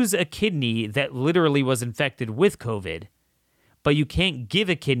use a kidney that literally was infected with COVID, but you can't give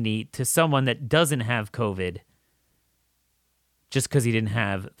a kidney to someone that doesn't have COVID just because he didn't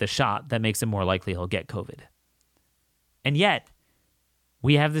have the shot that makes it more likely he'll get COVID. And yet,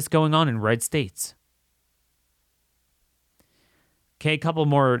 we have this going on in red states. Okay, a couple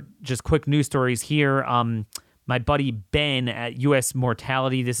more just quick news stories here. My buddy Ben at US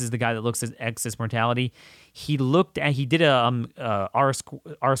Mortality, this is the guy that looks at excess mortality. He did a R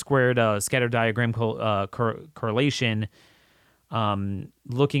squared scatter diagram correlation,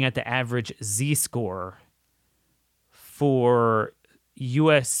 looking at the average Z-score for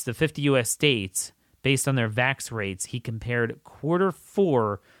the 50 U.S. states based on their vax rates. He compared quarter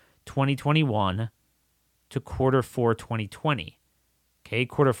 4 2021 to quarter 4 2020. Okay,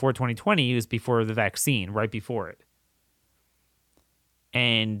 quarter 4 2020 was before the vaccine, right before it.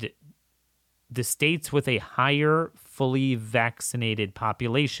 And the states with a higher fully vaccinated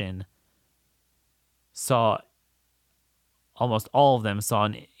population almost all of them saw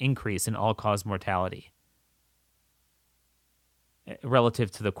an increase in all-cause mortality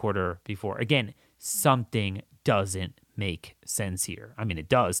relative to the quarter before. Again, something doesn't make sense here. I mean, it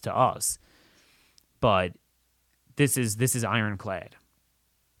does to us, but this is ironclad.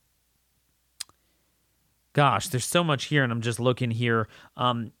 Gosh, there's so much here, and I'm just looking here.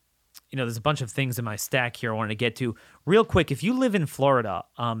 There's a bunch of things in my stack here I wanted to get to. Real quick, if you live in Florida,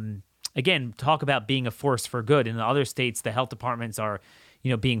 again, talk about being a force for good. In the other states, the health departments are,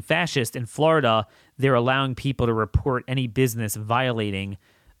 being fascist. In Florida, they're allowing people to report any business violating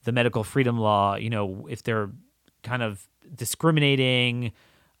the medical freedom law, if they're kind of discriminating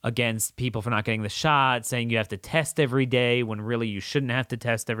against people for not getting the shot, saying you have to test every day when really you shouldn't have to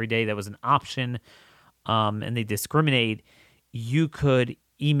test every day. That was an option. And they discriminate. You could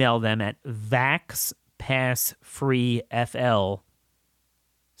email them at vaxpassfreefl.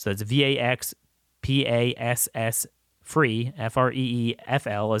 So that's VAXPASS free,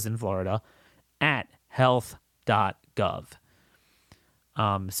 FREEFL as in Florida, at health.gov.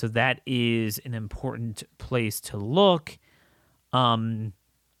 So that is an important place to look. One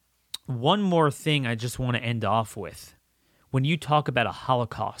more thing I just want to end off with. When you talk about a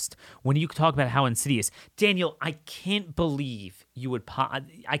Holocaust, when you talk about how insidious, Daniel, I can't believe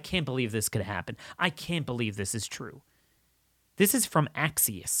I can't believe this could happen. I can't believe this is true. This is from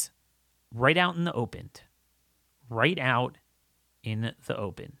Axios, right out in the open. Right out in the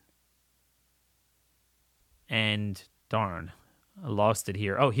open. And darn, I lost it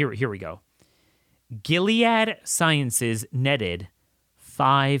here. Oh, here we go. Gilead Sciences netted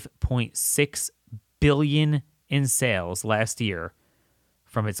 $5.6 billion in sales last year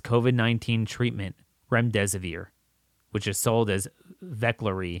from its COVID-19 treatment, remdesivir, which is sold as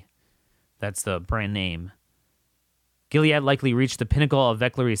Veklury. That's the brand name. Gilead likely reached the pinnacle of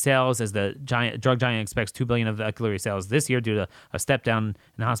Veklury sales as the drug giant expects $2 billion of Veklury sales this year due to a step down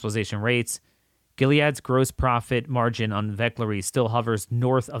in hospitalization rates. Gilead's gross profit margin on Veklury still hovers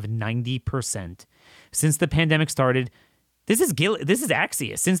north of 90%. Since the pandemic started, this is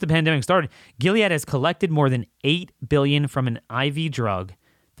Axios. Since the pandemic started, Gilead has collected more than $8 billion from an IV drug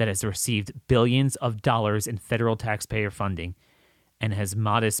that has received billions of dollars in federal taxpayer funding and has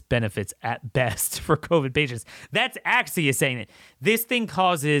modest benefits at best for COVID patients. That's Axios saying it. This thing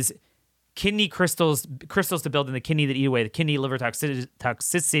causes kidney crystals to build in the kidney that eat away the kidney, liver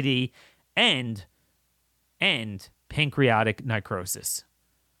toxicity, and pancreatic necrosis.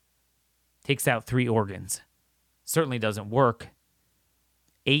 Takes out 3 organs. Certainly doesn't work.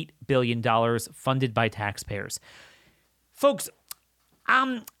 $8 billion funded by taxpayers. Folks,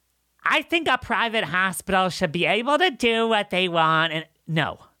 I think a private hospital should be able to do what they want. And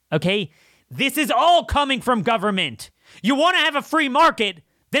no, okay? This is all coming from government. You want to have a free market,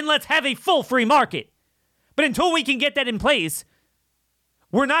 then let's have a full free market. But until we can get that in place,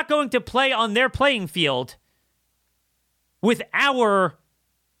 we're not going to play on their playing field with our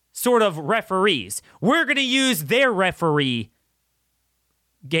sort of referees. We're going to use their referee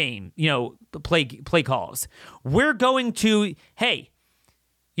game, play calls. We're going to, hey,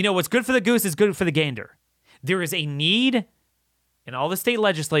 what's good for the goose is good for the gander. There is a need in all the state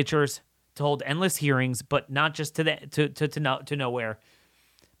legislatures to hold endless hearings, but not just to nowhere,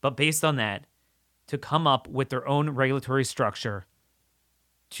 but based on that, to come up with their own regulatory structure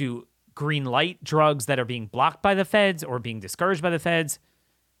to green light drugs that are being blocked by the feds or being discouraged by the feds,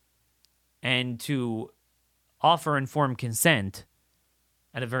 and to offer informed consent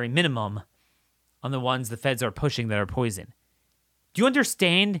at a very minimum on the ones the feds are pushing that are poison. Do you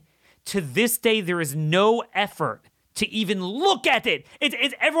understand? To this day, there is no effort to even look at it.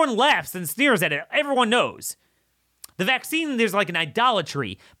 Everyone laughs and sneers at it. Everyone knows. The vaccine, there's like an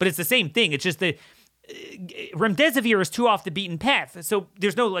idolatry, but it's the same thing. It's just the remdesivir is too off the beaten path. So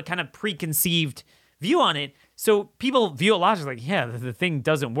there's no like kind of preconceived view on it. So people view it logically like, yeah, the thing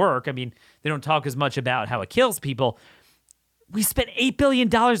doesn't work. I mean, they don't talk as much about how it kills people. We spent $8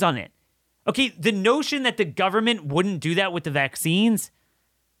 billion on it. Okay, the notion that the government wouldn't do that with the vaccines,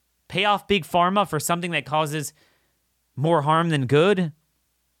 pay off big pharma for something that causes more harm than good,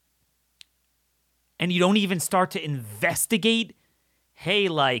 and you don't even start to investigate, hey,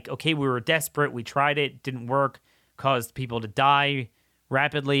 like, okay, we were desperate, we tried it, didn't work, caused people to die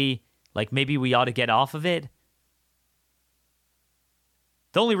rapidly, like maybe we ought to get off of it.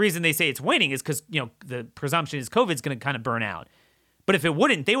 The only reason they say it's winning is because, the presumption is COVID's going to kind of burn out. But if it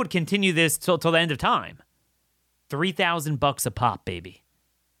wouldn't, they would continue this till the end of time. $3,000 a pop, baby.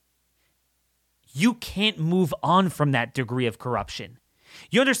 You can't move on from that degree of corruption.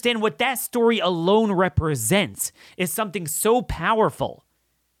 You understand what that story alone represents is something so powerful.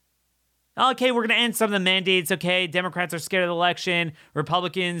 Okay, we're going to end some of the mandates. Okay, Democrats are scared of the election.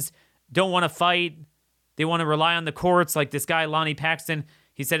 Republicans don't want to fight. They want to rely on the courts. Like this guy, Lonnie Paxton,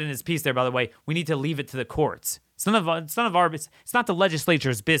 he said in his piece there, by the way, we need to leave it to the courts. It's not the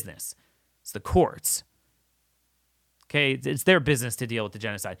legislature's business. It's the courts. Okay, it's their business to deal with the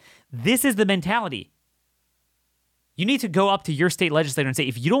genocide. This is the mentality. You need to go up to your state legislator and say,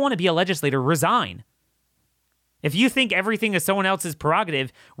 if you don't want to be a legislator, resign. If you think everything is someone else's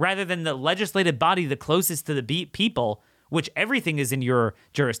prerogative, rather than the legislative body the closest to the people, which everything is in your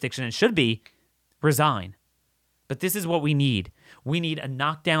jurisdiction and should be, resign. But this is what we need. We need a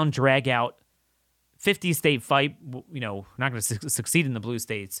knockdown, drag-out, 50-state fight. We're not going to succeed in the blue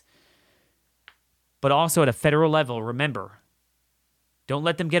states. But also at a federal level, remember, don't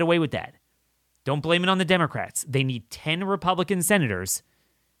let them get away with that. Don't blame it on the Democrats. They need 10 Republican senators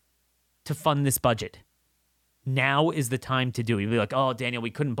to fund this budget. Now is the time to do it. You'll be like, oh, Daniel, we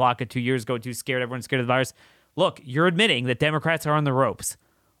couldn't block it 2 years ago, too scared, everyone's scared of the virus. Look, you're admitting that Democrats are on the ropes.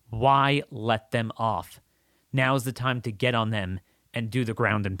 Why let them off? Now is the time to get on them and do the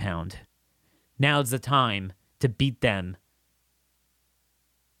ground and pound. Now is the time to beat them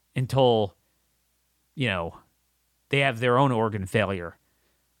until, they have their own organ failure.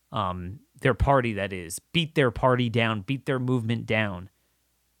 Their party, that is. Beat their party down. Beat their movement down.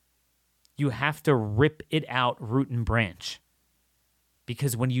 You have to rip it out root and branch.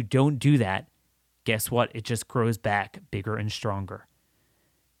 Because when you don't do that, guess what? It just grows back bigger and stronger.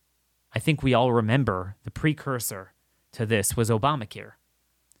 I think we all remember the precursor to this was Obamacare.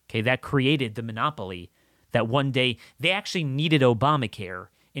 Okay, that created the monopoly that one day they actually needed Obamacare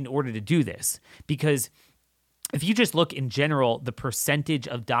in order to do this. Because if you just look in general, the percentage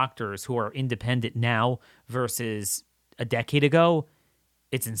of doctors who are independent now versus a decade ago,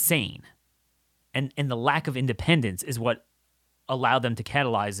 it's insane. And the lack of independence is what allowed them to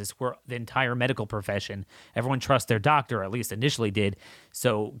catalyze this, where the entire medical profession, everyone trusts their doctor, at least initially did,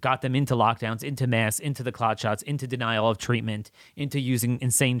 so got them into lockdowns, into masks, into the clot shots, into denial of treatment, into using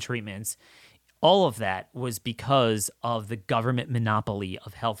insane treatments. All of that was because of the government monopoly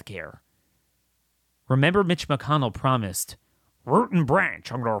of healthcare. Remember, Mitch McConnell promised, root and branch,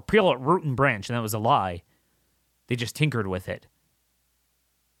 I'm going to repeal it root and branch, and that was a lie. They just tinkered with it.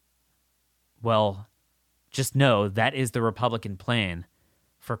 Well, just know that is the Republican plan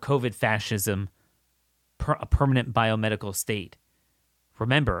for COVID fascism, a permanent biomedical state.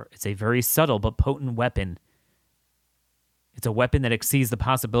 Remember, it's a very subtle but potent weapon. It's a weapon that exceeds the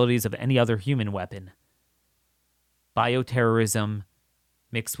possibilities of any other human weapon. Bioterrorism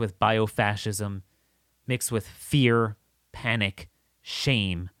mixed with biofascism, mixed with fear, panic,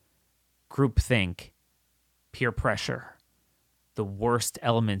 shame, groupthink, peer pressure, the worst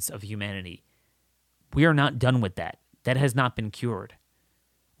elements of humanity. We are not done with that. That has not been cured.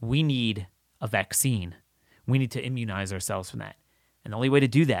 We need a vaccine. We need to immunize ourselves from that. And the only way to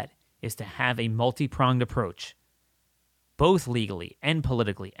do that is to have a multi-pronged approach, both legally and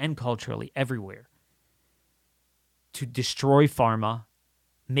politically and culturally, everywhere, to destroy pharma,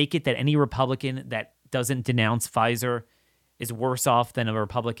 make it that any Republican that doesn't denounce Pfizer is worse off than a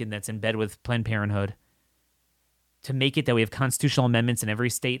Republican that's in bed with Planned Parenthood, to make it that we have constitutional amendments in every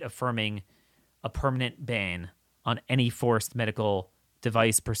state affirming a permanent ban on any forced medical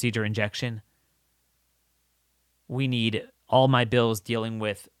device procedure injection. We need all my bills dealing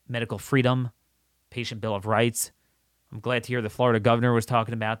with medical freedom, patient bill of rights. I'm glad to hear the Florida governor was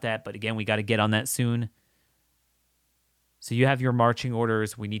talking about that, but again, we got to get on that soon. So you have your marching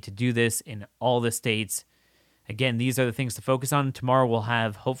orders. We need to do this in all the states. Again, these are the things to focus on. Tomorrow we'll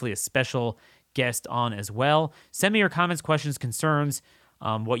have hopefully a special guest on as well. Send me your comments, questions, concerns,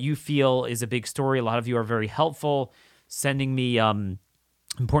 what you feel is a big story. A lot of you are very helpful, sending me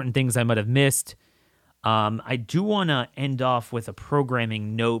important things I might have missed. I do want to end off with a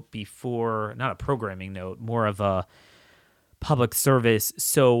programming note not a programming note, more of a public service.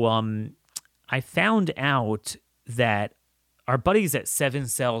 So I found out that our buddies at 7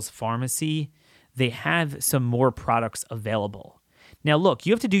 Cells Pharmacy, they have some more products available. Now, look,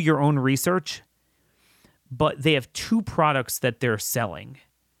 you have to do your own research, but they have 2 products that they're selling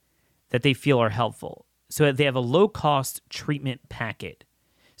that they feel are helpful. So they have a low-cost treatment packet.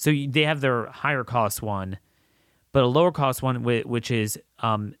 So they have their higher-cost one, but a lower-cost one, which is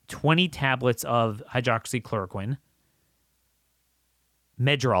 20 tablets of hydroxychloroquine,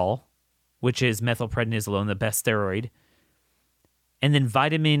 Medrol, which is methylprednisolone, the best steroid, and then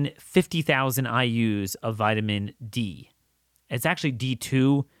 50,000 IUs of vitamin D. It's actually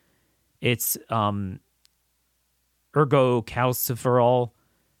D2. It's ergocalciferol.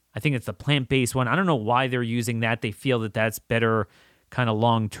 I think it's the plant-based one. I don't know why they're using that. They feel that that's better kind of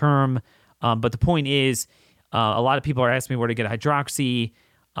long-term. But the point is, a lot of people are asking me where to get hydroxy.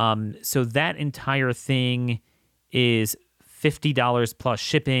 So that entire thing is $50 plus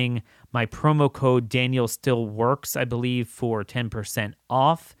shipping. My promo code Daniel still works, I believe, for 10%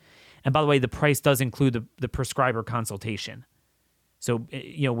 off. And by the way, the price does include the prescriber consultation. So,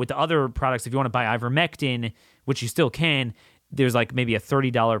 with the other products, if you want to buy ivermectin, which you still can, there's like maybe a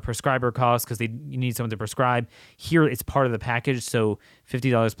 $30 prescriber cost because you need someone to prescribe. Here, it's part of the package, so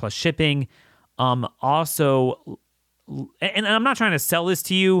 $50 plus shipping. Also, and I'm not trying to sell this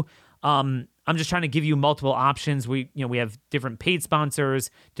to you. I'm just trying to give you multiple options. We have different paid sponsors,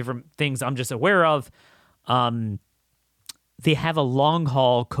 different things I'm just aware of. They have a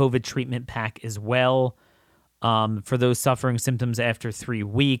long-haul COVID treatment pack as well for those suffering symptoms after 3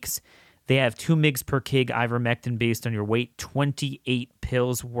 weeks. They have 2 mg per kg ivermectin based on your weight, 28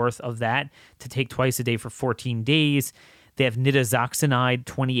 pills worth of that to take twice a day for 14 days. They have nitazoxanide,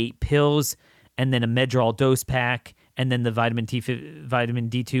 28 pills, and then a Medrol dose pack, and then the vitamin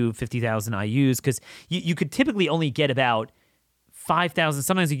D2, 50,000 IUs, because you could typically only get about 5,000.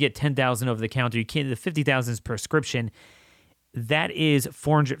 Sometimes you get 10,000 over the counter. You can't. The 50,000 is prescription. That is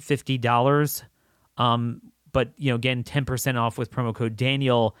 $450. But again, 10% off with promo code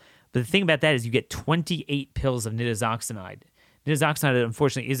Daniel. But the thing about that is you get 28 pills of nitazoxanide. Nitazoxanide,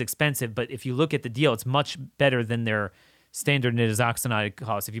 unfortunately, is expensive, but if you look at the deal, it's much better than their standard nitazoxanide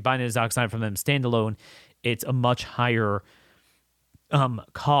cost. If you buy nitazoxanide from them standalone, it's a much higher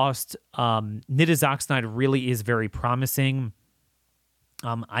cost. Nitazoxanide really is very promising.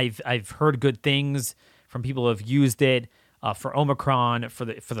 I've heard good things from people who have used it for Omicron, for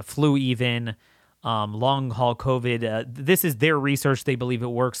the flu even. Long haul COVID. This is their research. They believe it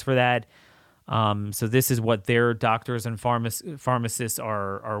works for that. So this is what their doctors and pharmacists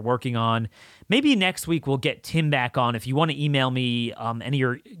are working on. Maybe next week we'll get Tim back on. If you want to email me any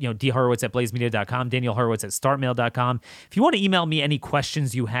of your, D. Horowitz at blazemedia.com, Daniel Horowitz at startmail.com. If you want to email me any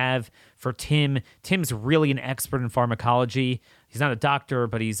questions you have for Tim, Tim's really an expert in pharmacology. He's not a doctor,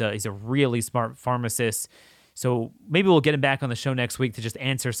 but he's a really smart pharmacist. So maybe we'll get him back on the show next week to just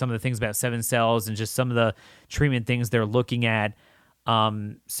answer some of the things about 7 Cells and just some of the treatment things they're looking at.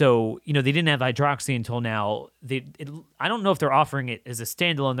 So, they didn't have hydroxy until now. I don't know if they're offering it as a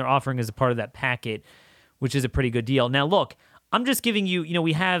standalone. They're offering it as a part of that packet, which is a pretty good deal. Now, look, I'm just giving you,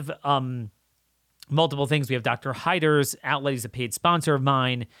 we have multiple things. We have Dr. Hyder's outlet. He's a paid sponsor of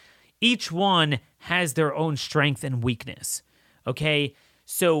mine. Each one has their own strength and weakness. Okay.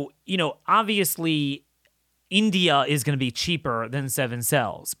 So, obviously India is going to be cheaper than 7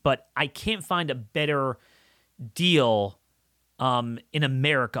 Cells, but I can't find a better deal in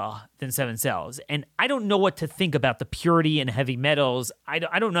America than 7 Cells. And I don't know what to think about the purity and heavy metals. I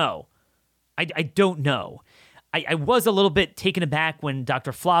don't know. I don't know. I was a little bit taken aback when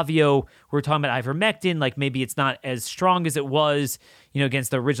Dr. Flavio, we were talking about ivermectin, like maybe it's not as strong as it was,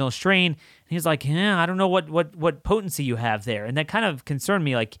 against the original strain. And he was like, I don't know what potency you have there. And that kind of concerned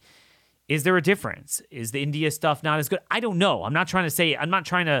me, like, is there a difference? Is the India stuff not as good? I don't know. I'm not trying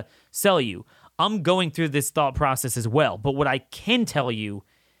to sell you. I'm going through this thought process as well. But what I can tell you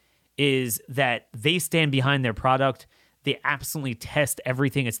is that they stand behind their product. They absolutely test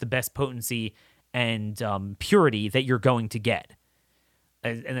everything. It's the best potency and purity that you're going to get.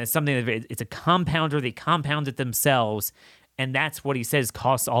 And it's something that it's a compounder. They compound it themselves. And that's what he says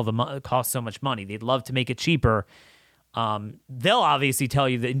costs so much money. They'd love to make it cheaper. They'll obviously tell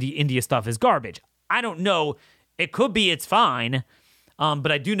you that India stuff is garbage. I don't know It could be it's fine,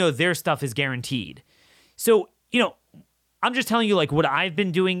 but I do know their stuff is guaranteed. So, I'm just telling you, like, what I've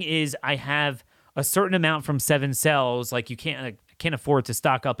been doing is I have a certain amount from 7 Cells. Like, I can't afford to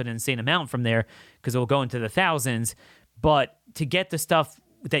stock up an insane amount from there because it will go into the thousands. But to get the stuff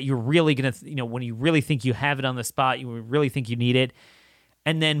that you're really going to, when you really think you have it on the spot, you really think you need it,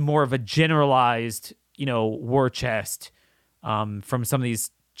 and then more of a generalized, war chest from some of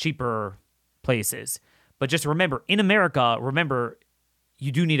these cheaper places. But just remember, in America,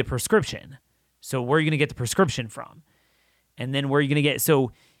 you do need a prescription. So where are you going to get the prescription from? And then where are you going to get...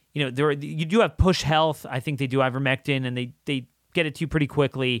 So, you do have Push Health. I think they do ivermectin, and they get it to you pretty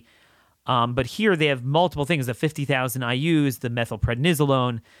quickly. But here they have multiple things: the 50,000 IUs, the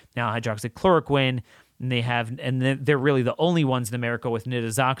methylprednisolone, now hydroxychloroquine, and they're really the only ones in America with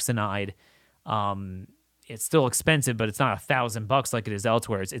nitazoxanide. It's still expensive, but it's not $1,000 like it is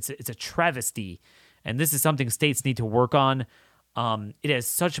elsewhere. It's a travesty, and this is something states need to work on. It has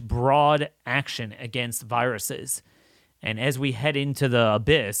such broad action against viruses, and as we head into the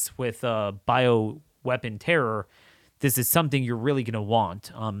abyss with bioweapon terror, this is something you're really going to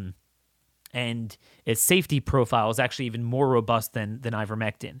want. And its safety profile is actually even more robust than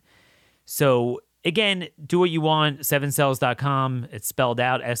ivermectin. So again, do what you want. 7cells.com. It's spelled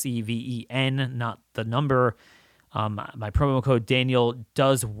out SEVEN, not the number. My promo code Daniel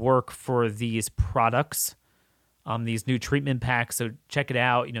does work for these products, these new treatment packs. So check it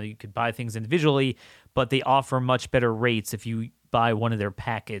out. You could buy things individually, but they offer much better rates if you buy one of their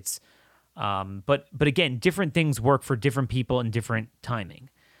packets. But again, different things work for different people in different timing.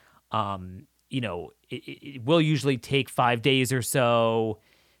 It will usually take 5 days or so.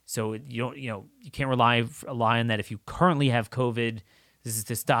 So you can't rely on that. If you currently have COVID, this is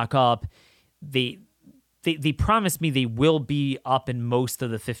to stock up. They promised me they will be up in most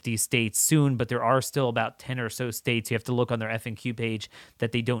of the 50 states soon, but there are still about 10 or so states you have to look on their FNQ page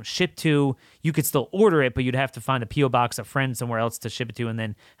that they don't ship to. You could still order it, but you'd have to find a P.O. box, a friend somewhere else to ship it to, and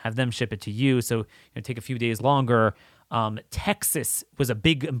then have them ship it to you. So it'll take a few days longer. Texas was a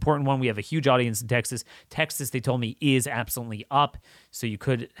big, important one. We have a huge audience in Texas. Texas, they told me, is absolutely up, so you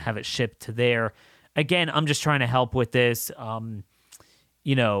could have it shipped to there. Again, I'm just trying to help with this.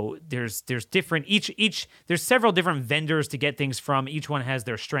 There's different there's several different vendors to get things from. Each one has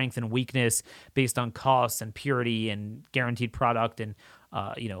their strength and weakness based on costs and purity and guaranteed product and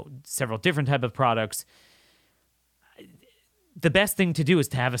several different type of products. The best thing to do is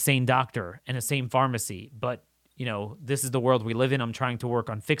to have a sane doctor and a sane pharmacy, but this is the world we live in. I'm trying to work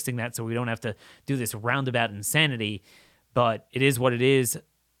on fixing that so we don't have to do this roundabout insanity, but it is what it is.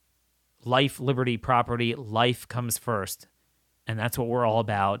 Life, liberty, property, life comes first. And that's what we're all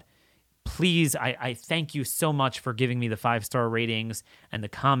about. Please, I thank you so much for giving me the 5-star ratings and the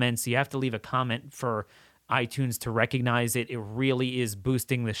comments. You have to leave a comment for iTunes to recognize it. It really is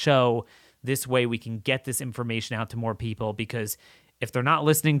boosting the show. This way we can get this information out to more people, because if they're not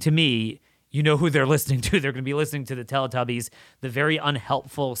listening to me, you know who they're listening to. They're going to be listening to the Teletubbies, the very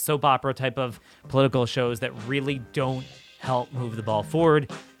unhelpful soap opera type of political shows that really don't help move the ball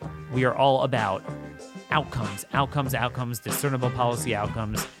forward. We are all about outcomes, discernible policy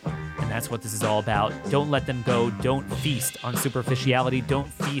outcomes, and that's what this is all about. Don't let them go. Don't feast on superficiality.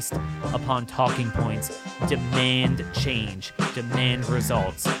 Don't feast upon talking points. Demand change. Demand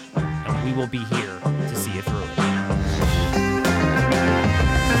results. And we will be here